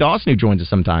Dudley Dawson, who joins us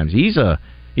sometimes, he's a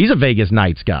Vegas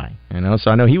Knights guy,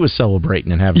 so I know he was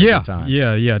celebrating and having a good time.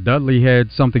 Yeah. Dudley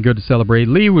had something good to celebrate.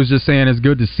 Lee was just saying it's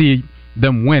good to see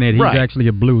them win it. He's actually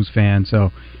a Blues fan,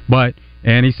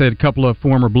 and he said a couple of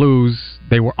former Blues,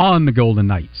 they were on the Golden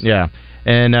Knights. Yeah,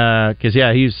 and because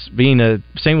he's being a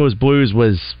St. Louis Blues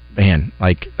was, man,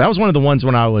 like that was one of the ones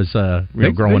when I was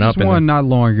growing up. They won not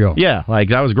long ago. Yeah,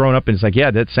 like I was growing up, and it's like,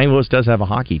 that St. Louis does have a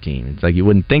hockey team. It's like you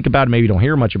wouldn't think about it, maybe you don't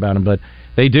hear much about them, but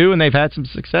they do, and they've had some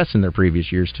success in their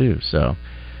previous years too. So,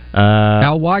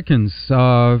 Al Watkins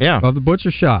of the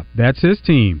Butcher Shop, that's his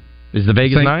team. Is the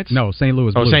Vegas Knights? No, St.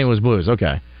 Louis Blues. Oh, St. Louis Blues.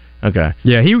 Okay.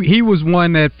 Yeah, he was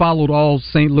one that followed all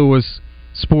St. Louis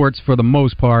sports for the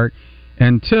most part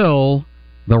until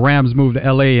the Rams moved to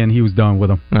L.A. and he was done with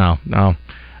them. No.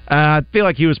 I feel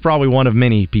like he was probably one of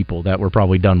many people that were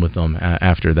probably done with them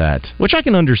after that, which I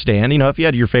can understand. If you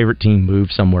had your favorite team move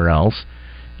somewhere else,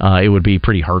 it would be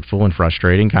pretty hurtful and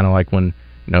frustrating, kind of like when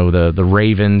the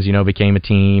Ravens became a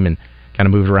team and kind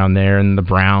of moved around there, and the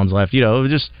Browns left.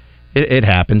 It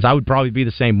happens. I would probably be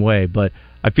the same way, but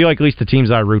I feel like at least the teams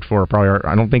I root for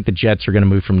I don't think the Jets are going to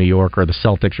move from New York or the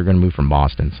Celtics are going to move from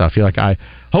Boston. So I feel like I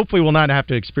hopefully will not have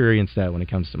to experience that when it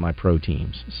comes to my pro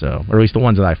teams. So, or at least the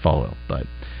ones that I follow. But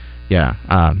yeah,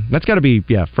 that's got to be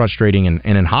frustrating. And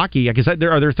in hockey, I guess are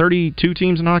there 32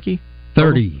 teams in hockey?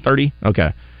 30. 30? Okay.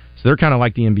 So they're kind of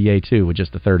like the NBA too, with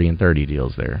just the 30 and 30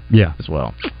 deals there. Yeah, as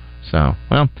well. So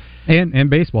and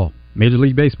baseball, Major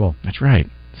League Baseball. That's right.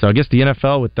 So I guess the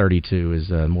NFL with 32 is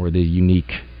more the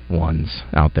unique ones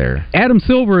out there. Adam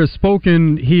Silver has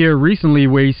spoken here recently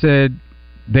where he said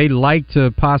they'd like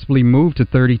to possibly move to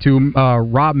 32.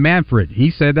 Rob Manfred, he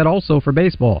said that also for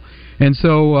baseball. And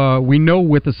so we know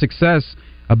with the success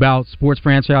about sports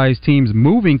franchise teams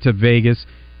moving to Vegas,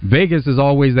 Vegas is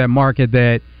always that market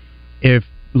that if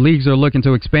leagues are looking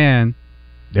to expand,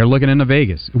 they're looking into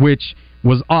Vegas, which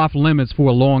was off limits for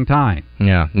a long time.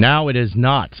 Yeah, now it is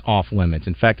not off limits.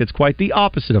 In fact, it's quite the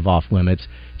opposite of off limits.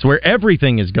 It's where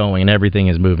everything is going and everything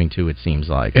is moving to, it seems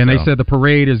like. And they said the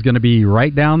parade is going to be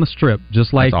right down the strip,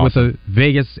 just like with the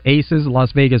Vegas Aces,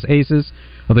 Las Vegas Aces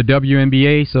of the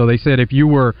WNBA. So they said if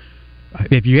you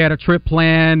had a trip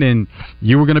planned and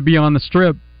you were going to be on the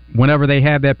strip whenever they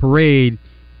had that parade,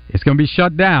 it's going to be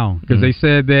shut down because they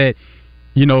said that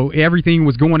everything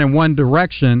was going in one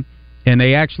direction, and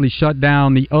they actually shut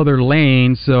down the other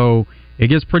lane, so it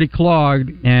gets pretty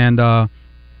clogged, and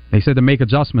they said to make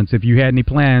adjustments if you had any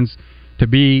plans to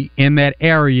be in that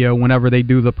area whenever they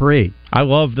do the parade. I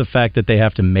love the fact that they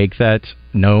have to make that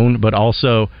known, but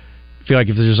also feel like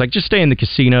if they're just stay in the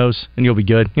casinos and you'll be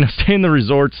good. Stay in the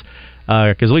resorts,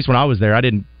 because at least when I was there, I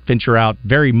didn't venture out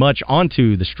very much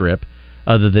onto the Strip,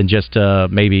 other than just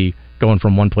maybe going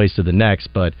from one place to the next,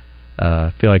 but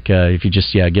I feel like if you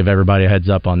just give everybody a heads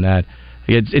up on that,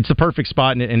 it's the perfect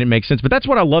spot and it makes sense. But that's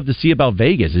what I love to see about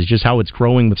Vegas is just how it's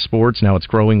growing with sports. Now it's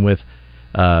growing with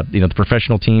the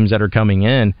professional teams that are coming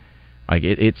in. Like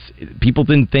people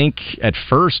didn't think at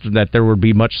first that there would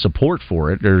be much support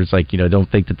for it. There's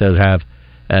don't think that they'll have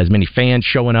as many fans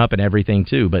showing up and everything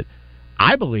too. But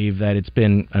I believe that it's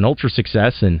been an ultra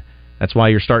success, and that's why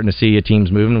you're starting to see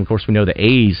teams moving. Of course, we know the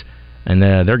A's. And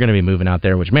they're going to be moving out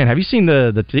there, which, man, have you seen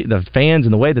the fans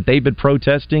and the way that they've been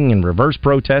protesting and reverse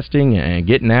protesting and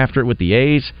getting after it with the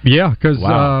A's? Yeah, because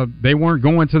they weren't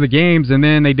going to the games, and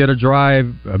then they did a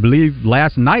drive, I believe,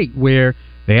 last night where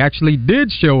they actually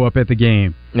did show up at the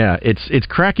game. Yeah, it's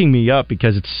cracking me up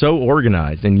because it's so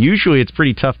organized, and usually it's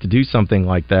pretty tough to do something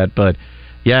like that. But,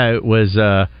 yeah, it was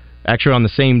actually on the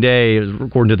same day,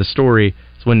 according to the story,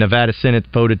 it's when Nevada Senate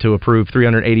voted to approve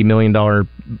 $380 million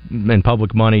in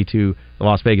public money to the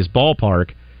Las Vegas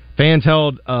ballpark. Fans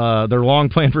held their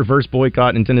long-planned reverse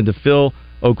boycott intended to fill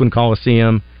Oakland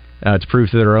Coliseum to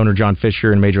prove to their owner, John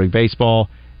Fisher, in Major League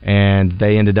Baseball, and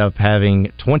they ended up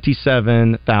having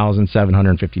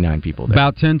 27,759 people there.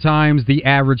 About 10 times the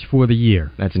average for the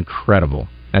year. That's incredible.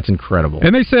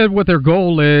 And they said what their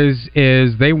goal is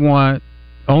they want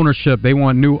ownership. They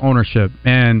want new ownership,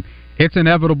 and it's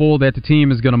inevitable that the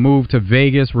team is going to move to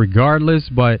Vegas regardless,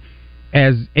 but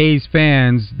as A's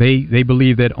fans, they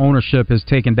believe that ownership has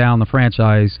taken down the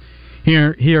franchise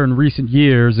here in recent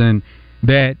years, and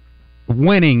that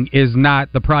winning is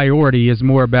not the priority. It's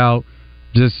more about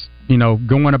just,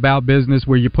 going about business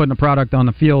where you're putting a product on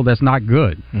the field that's not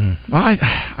good. Well,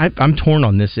 I'm torn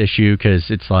on this issue because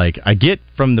it's like I get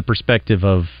from the perspective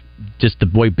of just the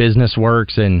way business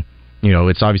works, and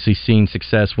it's obviously seen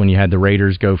success when you had the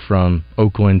Raiders go from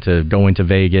Oakland to going to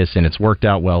Vegas, and it's worked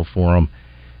out well for them.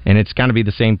 And it's going to be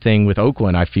the same thing with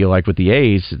Oakland. I feel like with the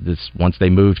A's, once they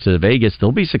move to Vegas,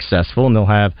 they'll be successful and they'll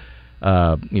have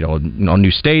a new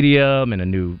stadium and a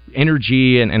new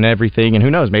energy and everything. And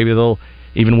who knows, maybe they'll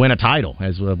even win a title,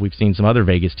 as we've seen some other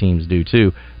Vegas teams do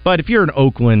too. But if you're an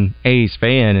Oakland A's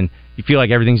fan and you feel like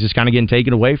everything's just kind of getting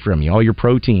taken away from you, all your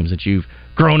pro teams that you've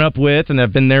grown up with and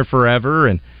have been there forever,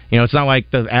 and it's not like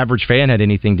the average fan had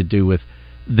anything to do with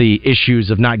the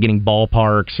issues of not getting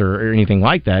ballparks or anything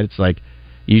like that. It's like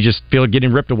you just feel it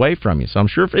getting ripped away from you. So I'm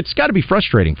sure it's got to be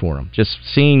frustrating for them, just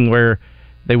seeing where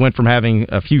they went from having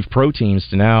a few pro teams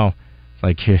to now,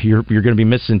 like you're going to be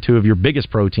missing two of your biggest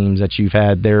pro teams that you've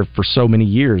had there for so many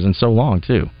years and so long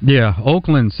too. Yeah,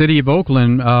 Oakland, city of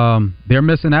Oakland, they're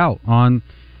missing out on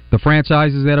the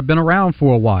franchises that have been around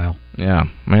for a while. Yeah.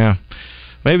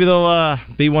 Maybe they'll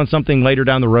be something later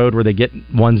down the road where they get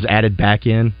ones added back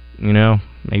in.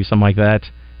 Maybe something like that,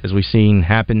 as we've seen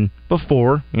happen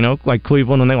before. Like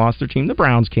Cleveland when they lost their team, the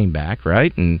Browns came back,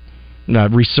 right, and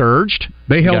resurged.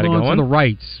 They held on to the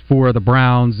rights for the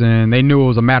Browns, and they knew it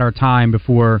was a matter of time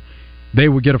before they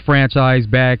would get a franchise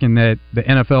back and that the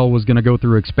NFL was going to go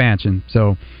through expansion.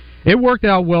 So it worked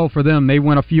out well for them. They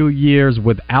went a few years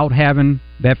without having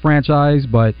that franchise,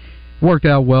 but worked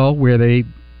out well where they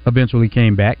eventually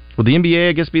came back. Will the NBA,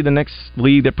 I guess, be the next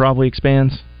league that probably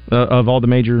expands of all the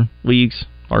major leagues?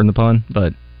 Pardon the pun,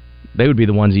 but they would be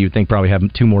the ones that you would think probably have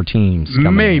two more teams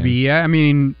coming Maybe. In. I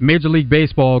mean, Major League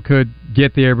Baseball could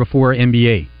get there before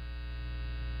NBA.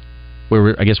 Where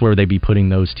would they be putting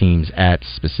those teams at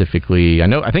specifically?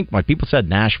 I think like people said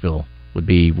Nashville would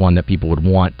be one that people would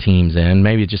want teams in.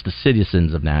 Maybe just the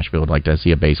citizens of Nashville would like to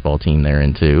see a baseball team there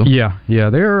in too. Yeah.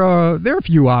 There are a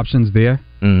few options there.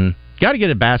 Mm-hmm. Got to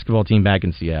get a basketball team back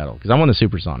in Seattle because I want the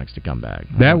Supersonics to come back.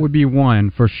 That would be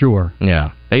one for sure.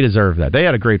 Yeah, they deserve that. They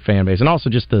had a great fan base, and also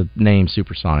just the name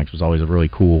Supersonics was always a really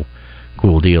cool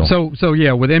deal. So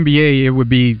yeah, with NBA, it would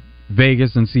be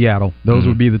Vegas and Seattle. Those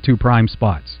would be the two prime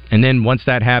spots. And then once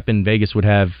that happened, Vegas would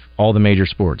have all the major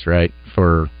sports, right,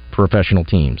 for professional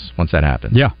teams. Once that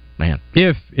happens, yeah, man.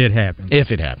 If it happens. If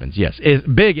it happens, yes.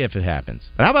 Big if it happens.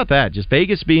 But how about that? Just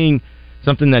Vegas being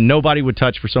something that nobody would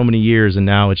touch for so many years, and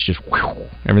now it's just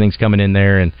everything's coming in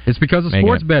there, and it's because of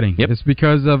sports betting. Yep. It's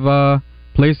because of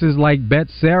places like Bet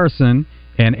Saracen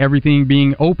and everything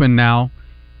being open now.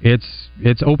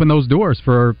 It's opened those doors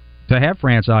to have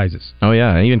franchises. Oh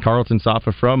yeah, even Carlton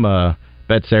Safa from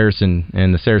Bet Saracen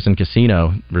and the Saracen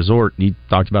Casino Resort, he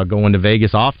talked about going to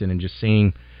Vegas often and just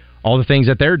seeing all the things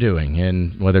that they're doing,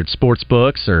 and whether it's sports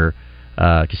books or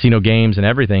casino games and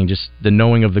everything, just the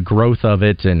knowing of the growth of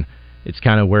it. And it's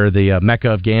kind of where the mecca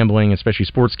of gambling, especially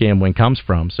sports gambling, comes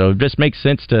from. So it just makes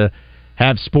sense to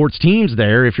have sports teams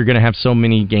there if you're going to have so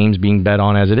many games being bet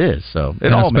on as it is. So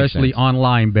it all makes sense. Especially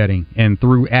online betting and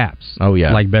through apps. Oh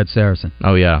yeah, like Bet Saracen.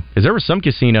 Oh yeah, because there were some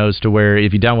casinos to where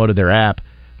if you downloaded their app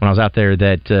when I was out there,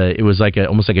 that it was like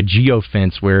almost like a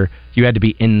geofence where you had to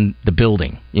be in the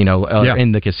building, in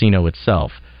the casino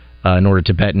itself, in order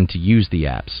to bet and to use the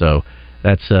app. So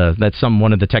that's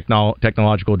one of the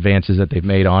technological advances that they've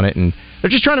made on it, and they're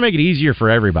just trying to make it easier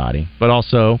for everybody, but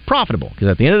also profitable, because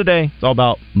at the end of the day, it's all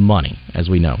about money, as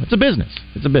we know. It's a business.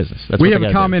 We have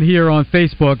a comment here on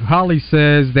Facebook. Holly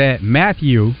says that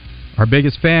Matthew, our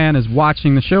biggest fan, is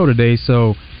watching the show today,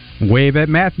 so wave at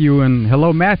Matthew, and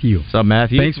hello, Matthew. What's up,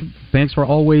 Matthew? Thanks for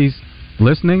always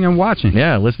listening and watching.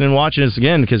 Yeah, listening and watching us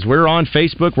again, because we're on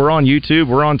Facebook, we're on YouTube,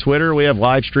 we're on Twitter, we have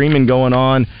live streaming going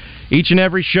on each and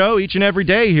every show, each and every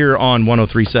day here on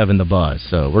 103.7 The Buzz.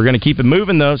 So we're going to keep it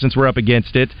moving, though, since we're up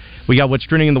against it. We got what's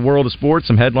trending in the world of sports,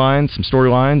 some headlines, some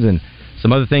storylines, and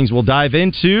some other things we'll dive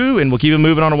into, and we'll keep it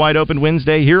moving on a wide open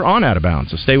Wednesday here on Out of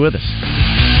Bounds. So stay with us.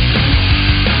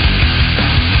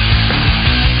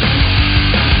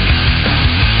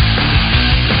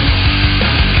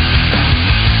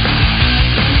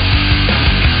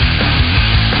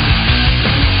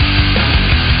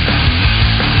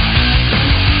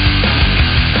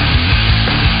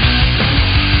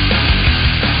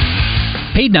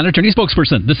 Reed, non-attorney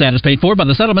spokesperson. This ad is paid for by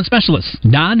the settlement specialists.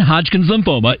 Non-Hodgkin's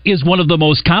lymphoma is one of the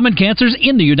most common cancers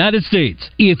in the United States.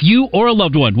 If you or a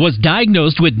loved one was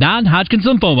diagnosed with non-Hodgkin's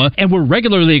lymphoma and were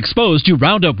regularly exposed to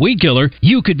Roundup Weed Killer,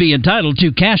 you could be entitled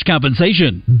to cash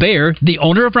compensation. Bayer, the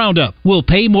owner of Roundup, will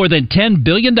pay more than $10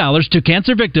 billion to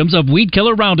cancer victims of Weed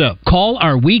Killer Roundup. Call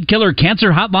our Weed Killer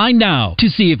Cancer Hotline now to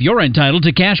see if you're entitled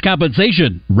to cash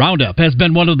compensation. Roundup has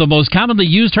been one of the most commonly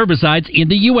used herbicides in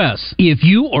the U.S. If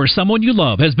you or someone you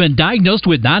love has been diagnosed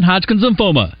with non-Hodgkin's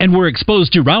lymphoma and were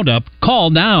exposed to Roundup,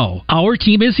 call now. Our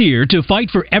team is here to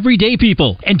fight for everyday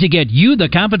people and to get you the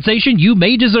compensation you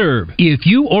may deserve. If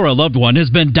you or a loved one has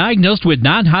been diagnosed with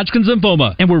non-Hodgkin's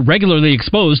lymphoma and were regularly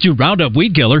exposed to Roundup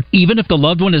Weed Killer, even if the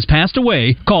loved one has passed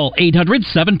away, call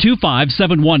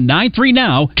 800-725-7193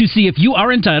 now to see if you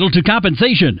are entitled to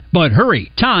compensation. But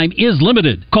hurry, time is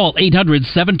limited. Call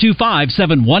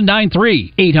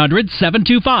 800-725-7193.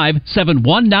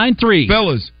 800-725-7193.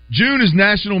 Fellas, June is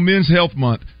National Men's Health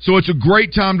Month, so it's a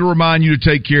great time to remind you to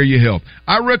take care of your health.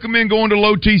 I recommend going to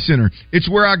Low T Center. It's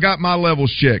where I got my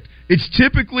levels checked. It's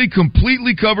typically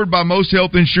completely covered by most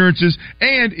health insurances,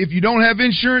 and if you don't have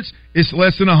insurance, it's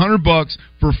less than $100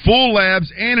 for full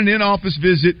labs and an in-office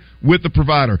visit with the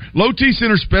provider. Low T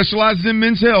Center specializes in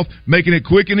men's health, making it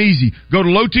quick and easy. Go to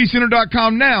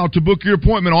lowtcenter.com now to book your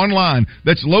appointment online.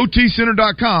 That's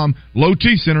lowtcenter.com. Low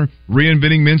T Center,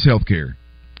 reinventing men's health care.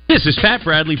 This is Pat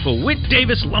Bradley for Whit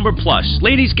Davis Lumber Plus.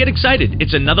 Ladies, get excited.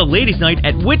 It's another ladies' night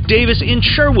at Whit Davis in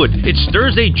Sherwood. It's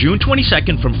Thursday, June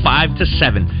 22nd from 5 to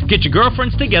 7. Get your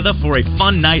girlfriends together for a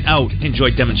fun night out.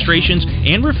 Enjoy demonstrations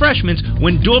and refreshments,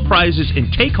 win door prizes, and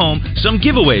take home some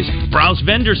giveaways. Browse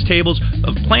vendors' tables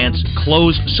of plants,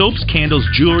 clothes, soaps, candles,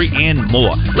 jewelry, and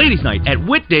more. Ladies' night at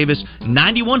Whit Davis,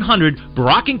 9100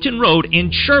 Brockington Road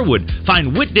in Sherwood.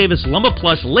 Find Whit Davis Lumber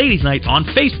Plus Ladies' Night on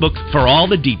Facebook for all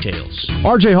the details.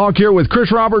 RJ Hawk here with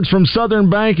Chris Roberts from Southern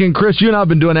Bank. And Chris, you and I have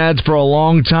been doing ads for a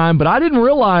long time, but I didn't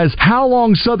realize how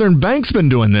long Southern Bank's been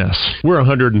doing this. We're a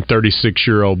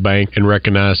 136-year-old bank and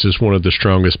recognized as one of the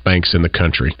strongest banks in the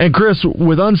country. And Chris,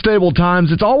 with unstable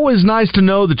times, it's always nice to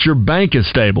know that your bank is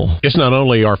stable. It's not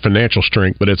only our financial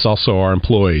strength, but it's also our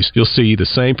employees. You'll see the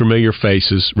same familiar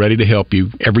faces ready to help you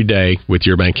every day with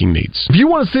your banking needs. If you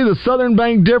want to see the Southern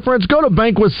Bank difference, go to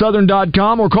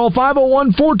bankwithsouthern.com or call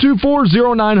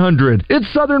 501-424-0900.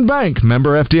 It's Southern Bank,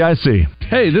 member FDIC.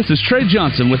 Hey, this is Trey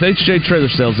Johnson with HJ Trailer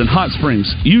Sales in Hot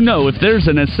Springs. You know, if there's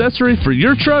an accessory for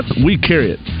your truck, we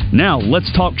carry it. Now,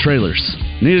 let's talk trailers.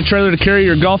 Need a trailer to carry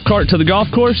your golf cart to the golf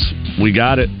course? We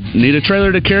got it. Need a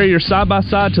trailer to carry your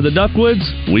side-by-side to the Duckwoods?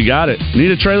 We got it.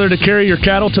 Need a trailer to carry your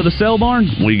cattle to the sale barn?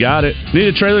 We got it. Need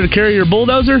a trailer to carry your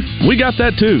bulldozer? We got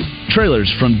that too.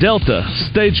 Trailers from Delta,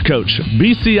 Stagecoach,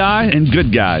 BCI, and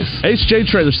Good Guys. HJ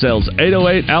Trailer Sales,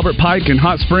 808 Albert Pike in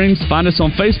Hot Springs. Find us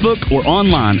on Facebook or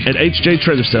online at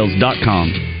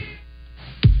hjtrailersales.com.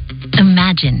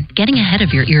 Imagine getting ahead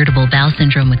of your irritable bowel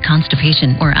syndrome with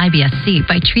constipation or IBS-C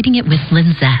by treating it with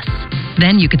Linzess.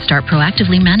 Then you could start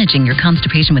proactively managing your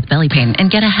constipation with belly pain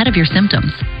and get ahead of your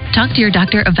symptoms. Talk to your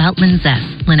doctor about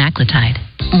Linzess, linaclotide.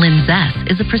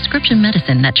 Linzess is a prescription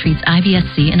medicine that treats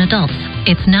IBS-C in adults.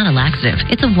 It's not a laxative.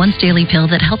 It's a once-daily pill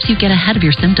that helps you get ahead of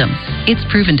your symptoms. It's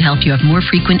proven to help you have more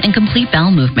frequent and complete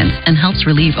bowel movements and helps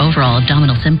relieve overall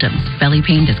abdominal symptoms, belly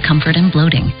pain, discomfort, and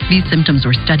bloating. These symptoms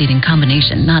were studied in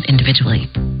combination, not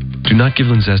individually. Do not give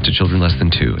Linzess to children less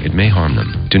than 2. It may harm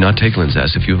them. Do not take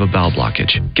Linzess if you have a bowel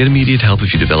blockage. Get immediate help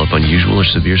if you develop unusual or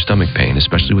severe stomach pain,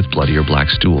 especially with bloody or black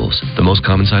stools. The most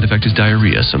common side effect is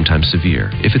diarrhea, sometimes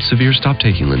severe. If it's severe, stop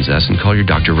taking Linzess and call your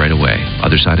doctor right away.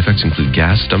 Other side effects include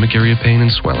gas, stomach area pain,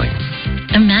 and swelling.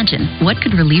 Imagine, what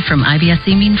could relief from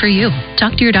IBS-C mean for you?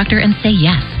 Talk to your doctor and say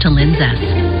yes to Linzess.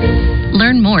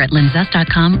 Learn more at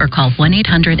linzess.com or call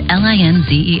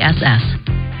 1-800-LINZESS.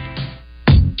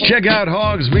 Check out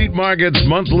Hogs Meat Market's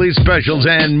monthly specials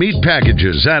and meat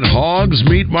packages at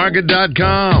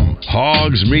hogsmeatmarket.com.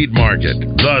 Hogs Meat Market,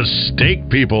 the steak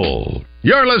people.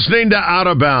 You're listening to Out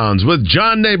of Bounds with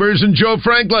John Neighbors and Joe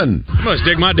Franklin. I'm going to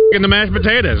stick my dick in the mashed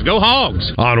potatoes. Go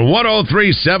Hogs. On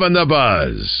 103.7 The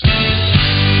Buzz.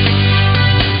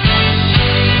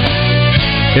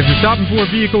 If you're shopping for a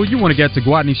vehicle, you want to get to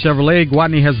Gwatney Chevrolet.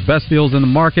 Gwatney has the best deals in the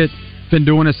market. Been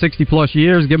doing it 60-plus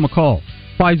years. Give them a call.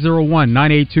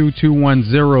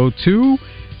 501-982-2102.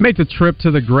 Make the trip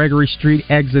to the Gregory Street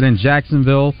exit in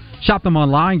Jacksonville. Shop them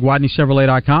online,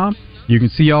 GwatneyChevrolet.com. You can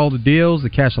see all the deals,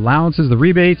 the cash allowances, the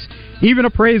rebates, even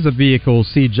appraise a vehicle,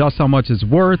 see just how much it's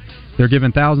worth. They're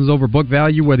giving thousands over book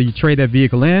value, whether you trade that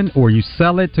vehicle in or you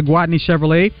sell it to Gwatney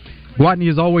Chevrolet. Gwatney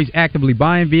is always actively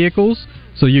buying vehicles,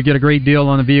 so you get a great deal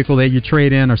on the vehicle that you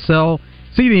trade in or sell.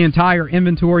 See the entire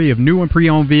inventory of new and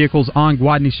pre-owned vehicles on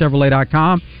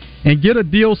GuadneyChevrolet.com and get a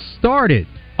deal started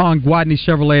on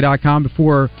GuadneyChevrolet.com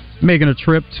before making a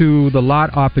trip to the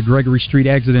lot off the Gregory Street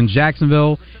exit in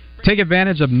Jacksonville. Take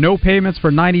advantage of no payments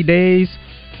for 90 days.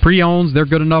 Pre-owns, they're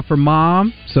good enough for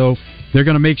mom, so they're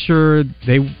going to make sure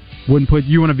they wouldn't put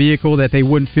you in a vehicle that they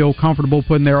wouldn't feel comfortable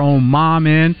putting their own mom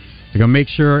in. They're going to make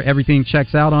sure everything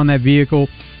checks out on that vehicle.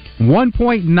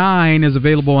 1.9 is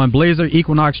available on Blazer,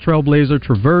 Equinox, Trailblazer,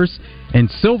 Traverse, and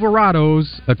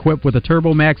Silverados equipped with a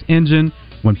Turbo Max engine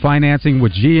when financing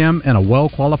with GM and a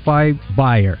well-qualified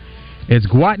buyer. It's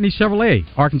Gwatney Chevrolet,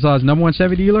 Arkansas's #1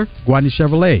 Chevy dealer. Gwatney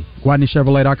Chevrolet,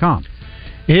 GwatneyChevrolet.com.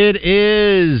 It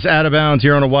is Out of Bounds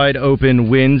here on a wide open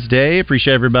Wednesday.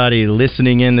 Appreciate everybody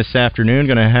listening in this afternoon.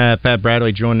 Going to have Pat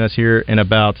Bradley join us here in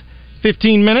about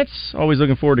 15 minutes. Always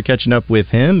looking forward to catching up with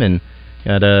him. And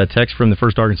got a text from the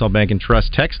First Arkansas Bank and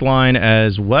Trust text line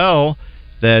as well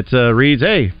that reads,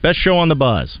 "Hey, best show on the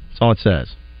Buzz." That's all it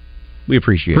says. We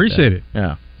appreciate it.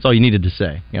 Yeah, that's all you needed to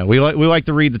say. Yeah, we like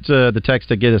to read the text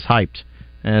to get us hyped.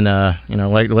 And,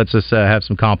 lets us have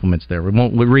some compliments there. We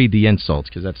won't read the insults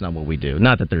because that's not what we do.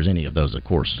 Not that there's any of those, of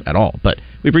course, at all. But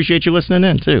we appreciate you listening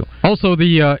in, too. Also,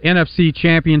 the NFC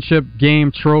Championship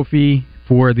game trophy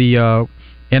for the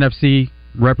NFC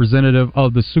representative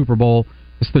of the Super Bowl.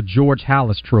 It's the George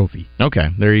Halas Trophy. Okay,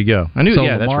 there you go. I knew. So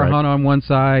yeah, that's Lamar right. Hunt on one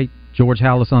side, George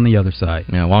Halas on the other side.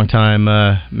 Yeah, longtime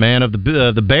man of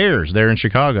the Bears there in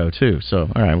Chicago, too. So,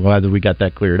 all right, glad that we got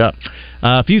that cleared up.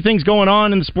 A few things going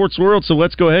on in the sports world, so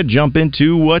let's go ahead and jump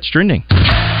into what's trending.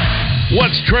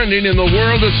 What's Trending in the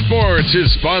World of Sports is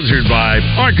sponsored by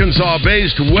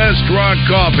Arkansas-based West Rock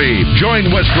Coffee. Join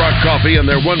West Rock Coffee and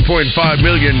their 1.5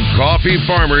 million coffee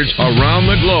farmers around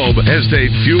the globe as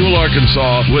they fuel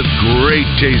Arkansas with great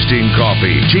tasting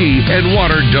coffee, tea, and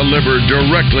water delivered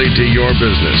directly to your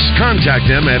business. Contact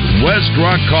them at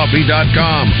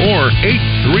westrockcoffee.com or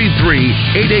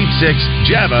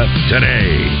 833-886-JAVA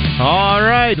today. All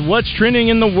right, what's trending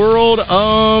in the world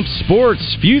of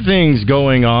sports? Few things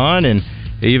going on, and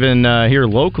even here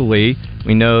locally,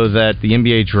 we know that the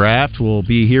NBA draft will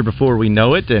be here before we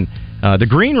know it, and the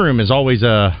green room is always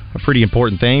a pretty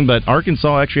important thing, but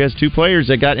Arkansas actually has two players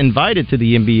that got invited to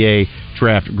the NBA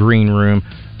draft green room.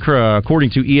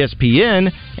 According to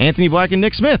ESPN, Anthony Black and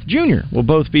Nick Smith Jr. will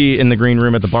both be in the green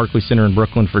room at the Barclays Center in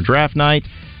Brooklyn for draft night.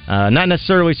 Not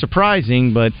necessarily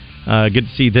surprising, but good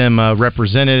to see them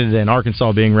represented, and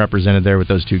Arkansas being represented there with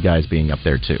those two guys being up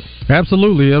there too.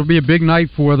 Absolutely. It'll be a big night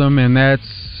for them, and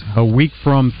that's a week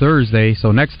from Thursday.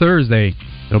 So next Thursday,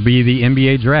 it'll be the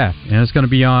NBA draft, and it's going to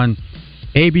be on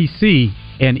ABC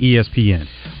and ESPN.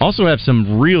 Also have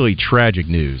some really tragic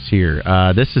news here.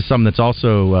 This is something that's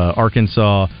also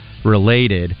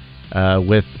Arkansas-related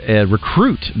with a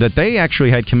recruit that they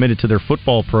actually had committed to their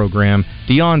football program,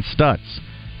 Deion Stutz,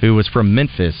 who was from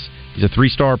Memphis. He's a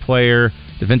 3-star player,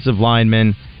 defensive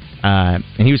lineman, and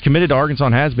he was committed to Arkansas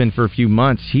and has been for a few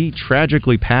months. He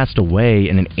tragically passed away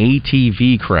in an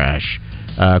ATV crash,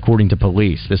 according to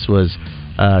police. This was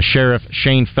Sheriff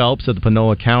Shane Phelps of the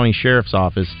Panola County Sheriff's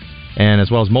Office, and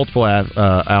as well as multiple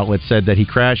outlets said that he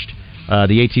crashed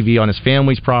the ATV on his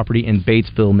family's property in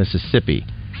Batesville, Mississippi.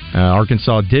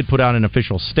 Arkansas did put out an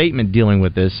official statement dealing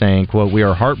with this, saying, quote, "We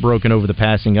are heartbroken over the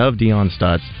passing of Deion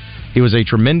Stutz. He was a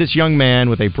tremendous young man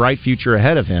with a bright future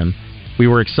ahead of him. We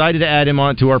were excited to add him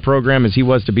onto our program as he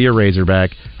was to be a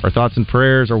Razorback. Our thoughts and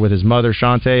prayers are with his mother,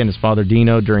 Shante, and his father,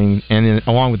 Dino,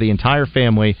 along with the entire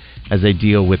family as they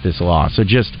deal with this loss." So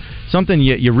just something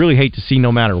you really hate to see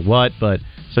no matter what, but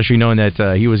especially knowing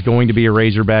that he was going to be a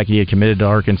Razorback, he had committed to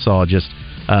Arkansas, just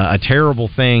a terrible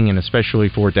thing, and especially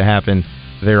for it to happen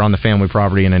there on the family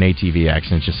property in an ATV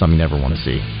accident, just something you never want to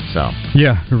see. So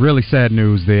yeah, really sad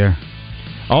news there.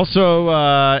 Also,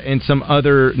 in some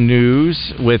other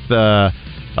news with,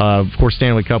 of course,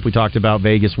 Stanley Cup, we talked about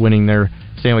Vegas winning their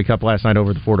Stanley Cup last night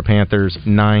over the Florida Panthers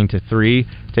 9-3,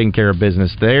 taking care of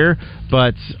business there.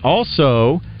 But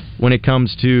also, when it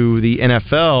comes to the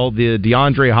NFL, the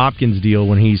DeAndre Hopkins deal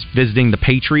when he's visiting the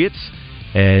Patriots,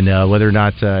 and whether or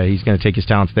not he's going to take his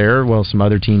talents there, well, some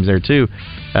other teams there too.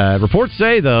 Reports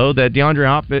say, though, that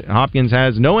DeAndre Hopkins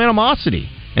has no animosity,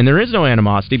 and there is no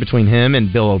animosity between him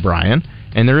and Bill O'Brien.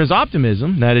 And there is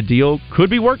optimism that a deal could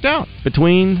be worked out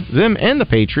between them and the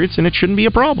Patriots, and it shouldn't be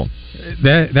a problem.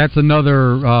 That's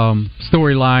another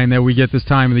storyline that we get this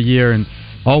time of the year, and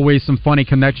always some funny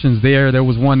connections there. There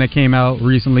was one that came out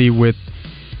recently with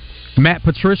Matt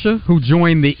Patricia, who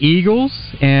joined the Eagles,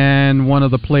 and one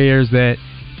of the players that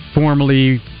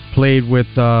formerly played with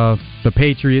the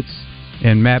Patriots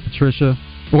and Matt Patricia,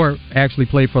 or actually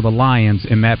played for the Lions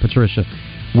and Matt Patricia,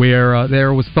 where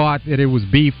there was thought that it was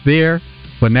beef there.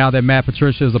 But now that Matt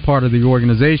Patricia is a part of the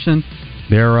organization,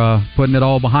 they're putting it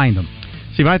all behind them.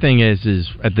 See, my thing is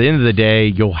at the end of the day,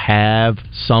 you'll have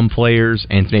some players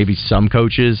and maybe some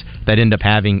coaches that end up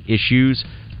having issues,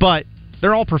 but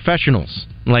they're all professionals.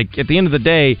 Like, at the end of the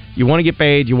day, you want to get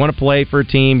paid, you want to play for a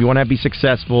team, you want to be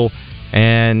successful,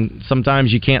 and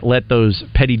sometimes you can't let those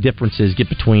petty differences get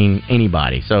between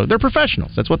anybody. So they're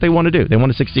professionals. That's what they want to do. They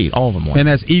want to succeed. All of them want. And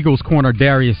that's Eagles corner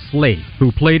Darius Slade,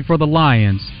 who played for the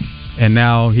Lions, and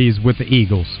now he's with the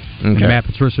Eagles. Okay. And Matt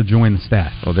Patricia joined the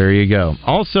staff. Well, there you go.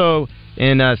 Also,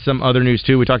 in some other news,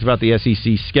 too, we talked about the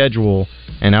SEC schedule,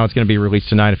 and now it's going to be released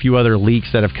tonight. A few other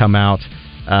leaks that have come out.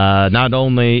 Not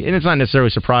only, and it's not necessarily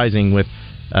surprising, with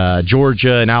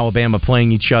Georgia and Alabama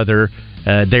playing each other.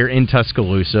 They're in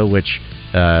Tuscaloosa, which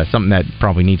something that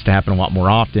probably needs to happen a lot more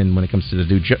often when it comes to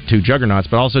the two juggernauts.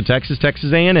 But also Texas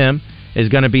A&M is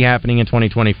going to be happening in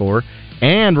 2024.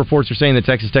 And reports are saying that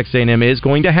Texas A&M is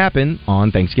going to happen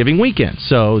on Thanksgiving weekend.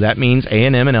 So that means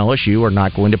A&M and LSU are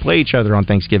not going to play each other on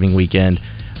Thanksgiving weekend.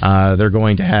 They're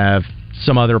going to have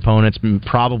some other opponents,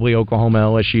 probably Oklahoma,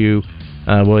 LSU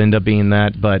will end up being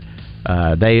that. But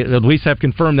they at least have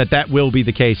confirmed that will be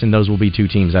the case, and those will be two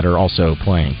teams that are also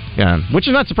playing. Which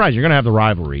is not surprising. You're going to have the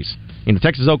rivalries.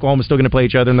 Texas, Oklahoma is still going to play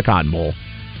each other in the Cotton Bowl.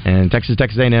 And Texas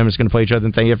A&M is going to play each other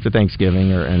after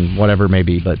Thanksgiving and whatever it may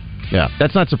be. But, yeah,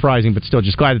 that's not surprising, but still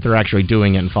just glad that they're actually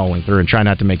doing it and following through and try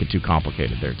not to make it too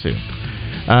complicated there, too.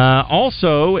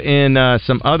 Also, in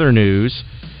some other news,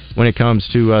 when it comes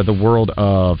to the world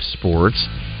of sports,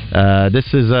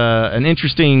 this is an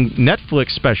interesting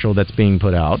Netflix special that's being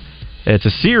put out. It's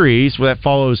a series that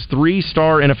follows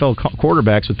 3-star NFL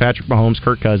quarterbacks with Patrick Mahomes,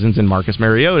 Kirk Cousins, and Marcus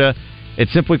Mariota.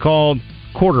 It's simply called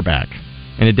Quarterback.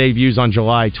 And it debuts on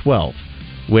July 12th,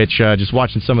 which, just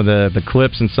watching some of the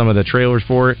clips and some of the trailers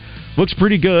for it, looks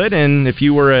pretty good. And if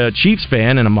you were a Chiefs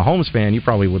fan and a Mahomes fan, you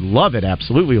probably would love it,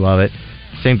 absolutely love it.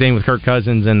 Same thing with Kirk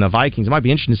Cousins and the Vikings. It might be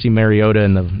interesting to see Mariota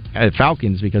and the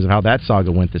Falcons because of how that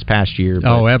saga went this past year. But,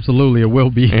 oh, absolutely, it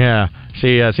will be. Yeah,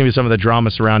 see some of the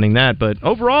drama surrounding that. But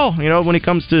overall, when it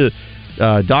comes to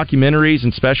documentaries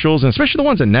and specials, and especially the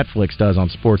ones that Netflix does on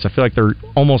sports, I feel like they're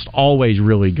almost always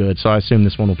really good, so I assume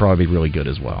this one will probably be really good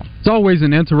as well. It's always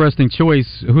an interesting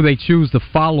choice who they choose to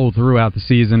follow throughout the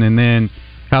season, and then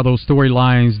how those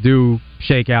storylines do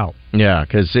shake out. Yeah,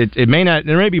 because it may not,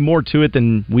 there may be more to it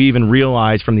than we even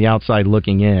realize from the outside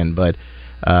looking in, but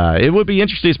it would be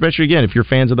interesting, especially again if you're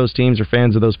fans of those teams or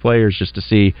fans of those players, just to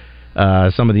see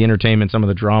some of the entertainment, some of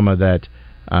the drama that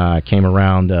came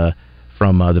around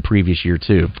from the previous year,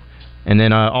 too. And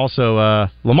then also,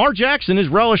 Lamar Jackson is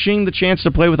relishing the chance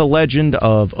to play with a legend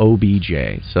of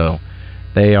OBJ. So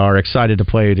they are excited to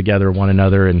play together one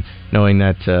another, and knowing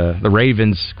that the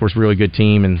Ravens, of course, really good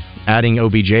team, and adding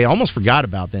OBJ, I almost forgot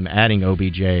about them adding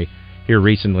OBJ here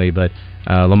recently, but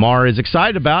Lamar is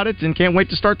excited about it and can't wait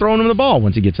to start throwing him the ball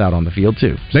once he gets out on the field,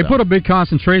 too. They put a big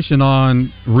concentration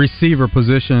on receiver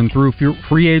position through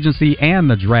free agency and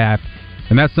the draft.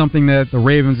 And that's something that the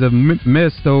Ravens have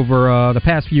missed over the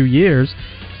past few years.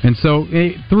 And so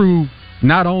through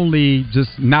not only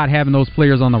just not having those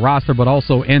players on the roster, but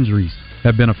also injuries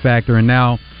have been a factor. And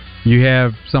now you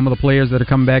have some of the players that are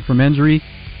coming back from injury,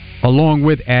 along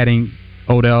with adding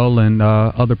Odell and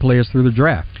other players through the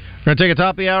draft. We're going to take a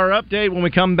top-of-the-hour update. When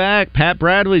we come back, Pat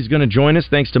Bradley is going to join us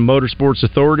thanks to Motorsports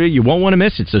Authority. You won't want to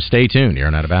miss it, so stay tuned. You're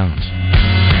on Out of Bounds.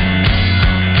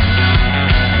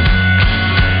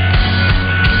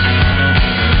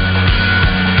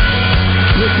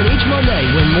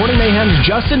 When Morning Mayhem's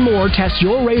Justin Moore tests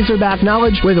your Razorback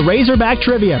knowledge with Razorback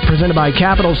Trivia, presented by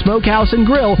Capital Smokehouse and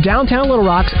Grill, downtown Little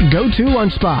Rock's go-to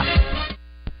lunch spot.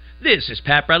 This is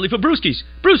Pat Bradley for Brewski's.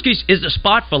 Brewski's is the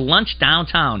spot for lunch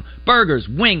downtown. Burgers,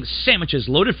 wings, sandwiches,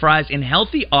 loaded fries, and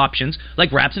healthy options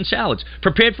like wraps and salads.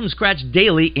 Prepared from scratch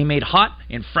daily and made hot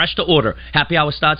and fresh to order. Happy hour starts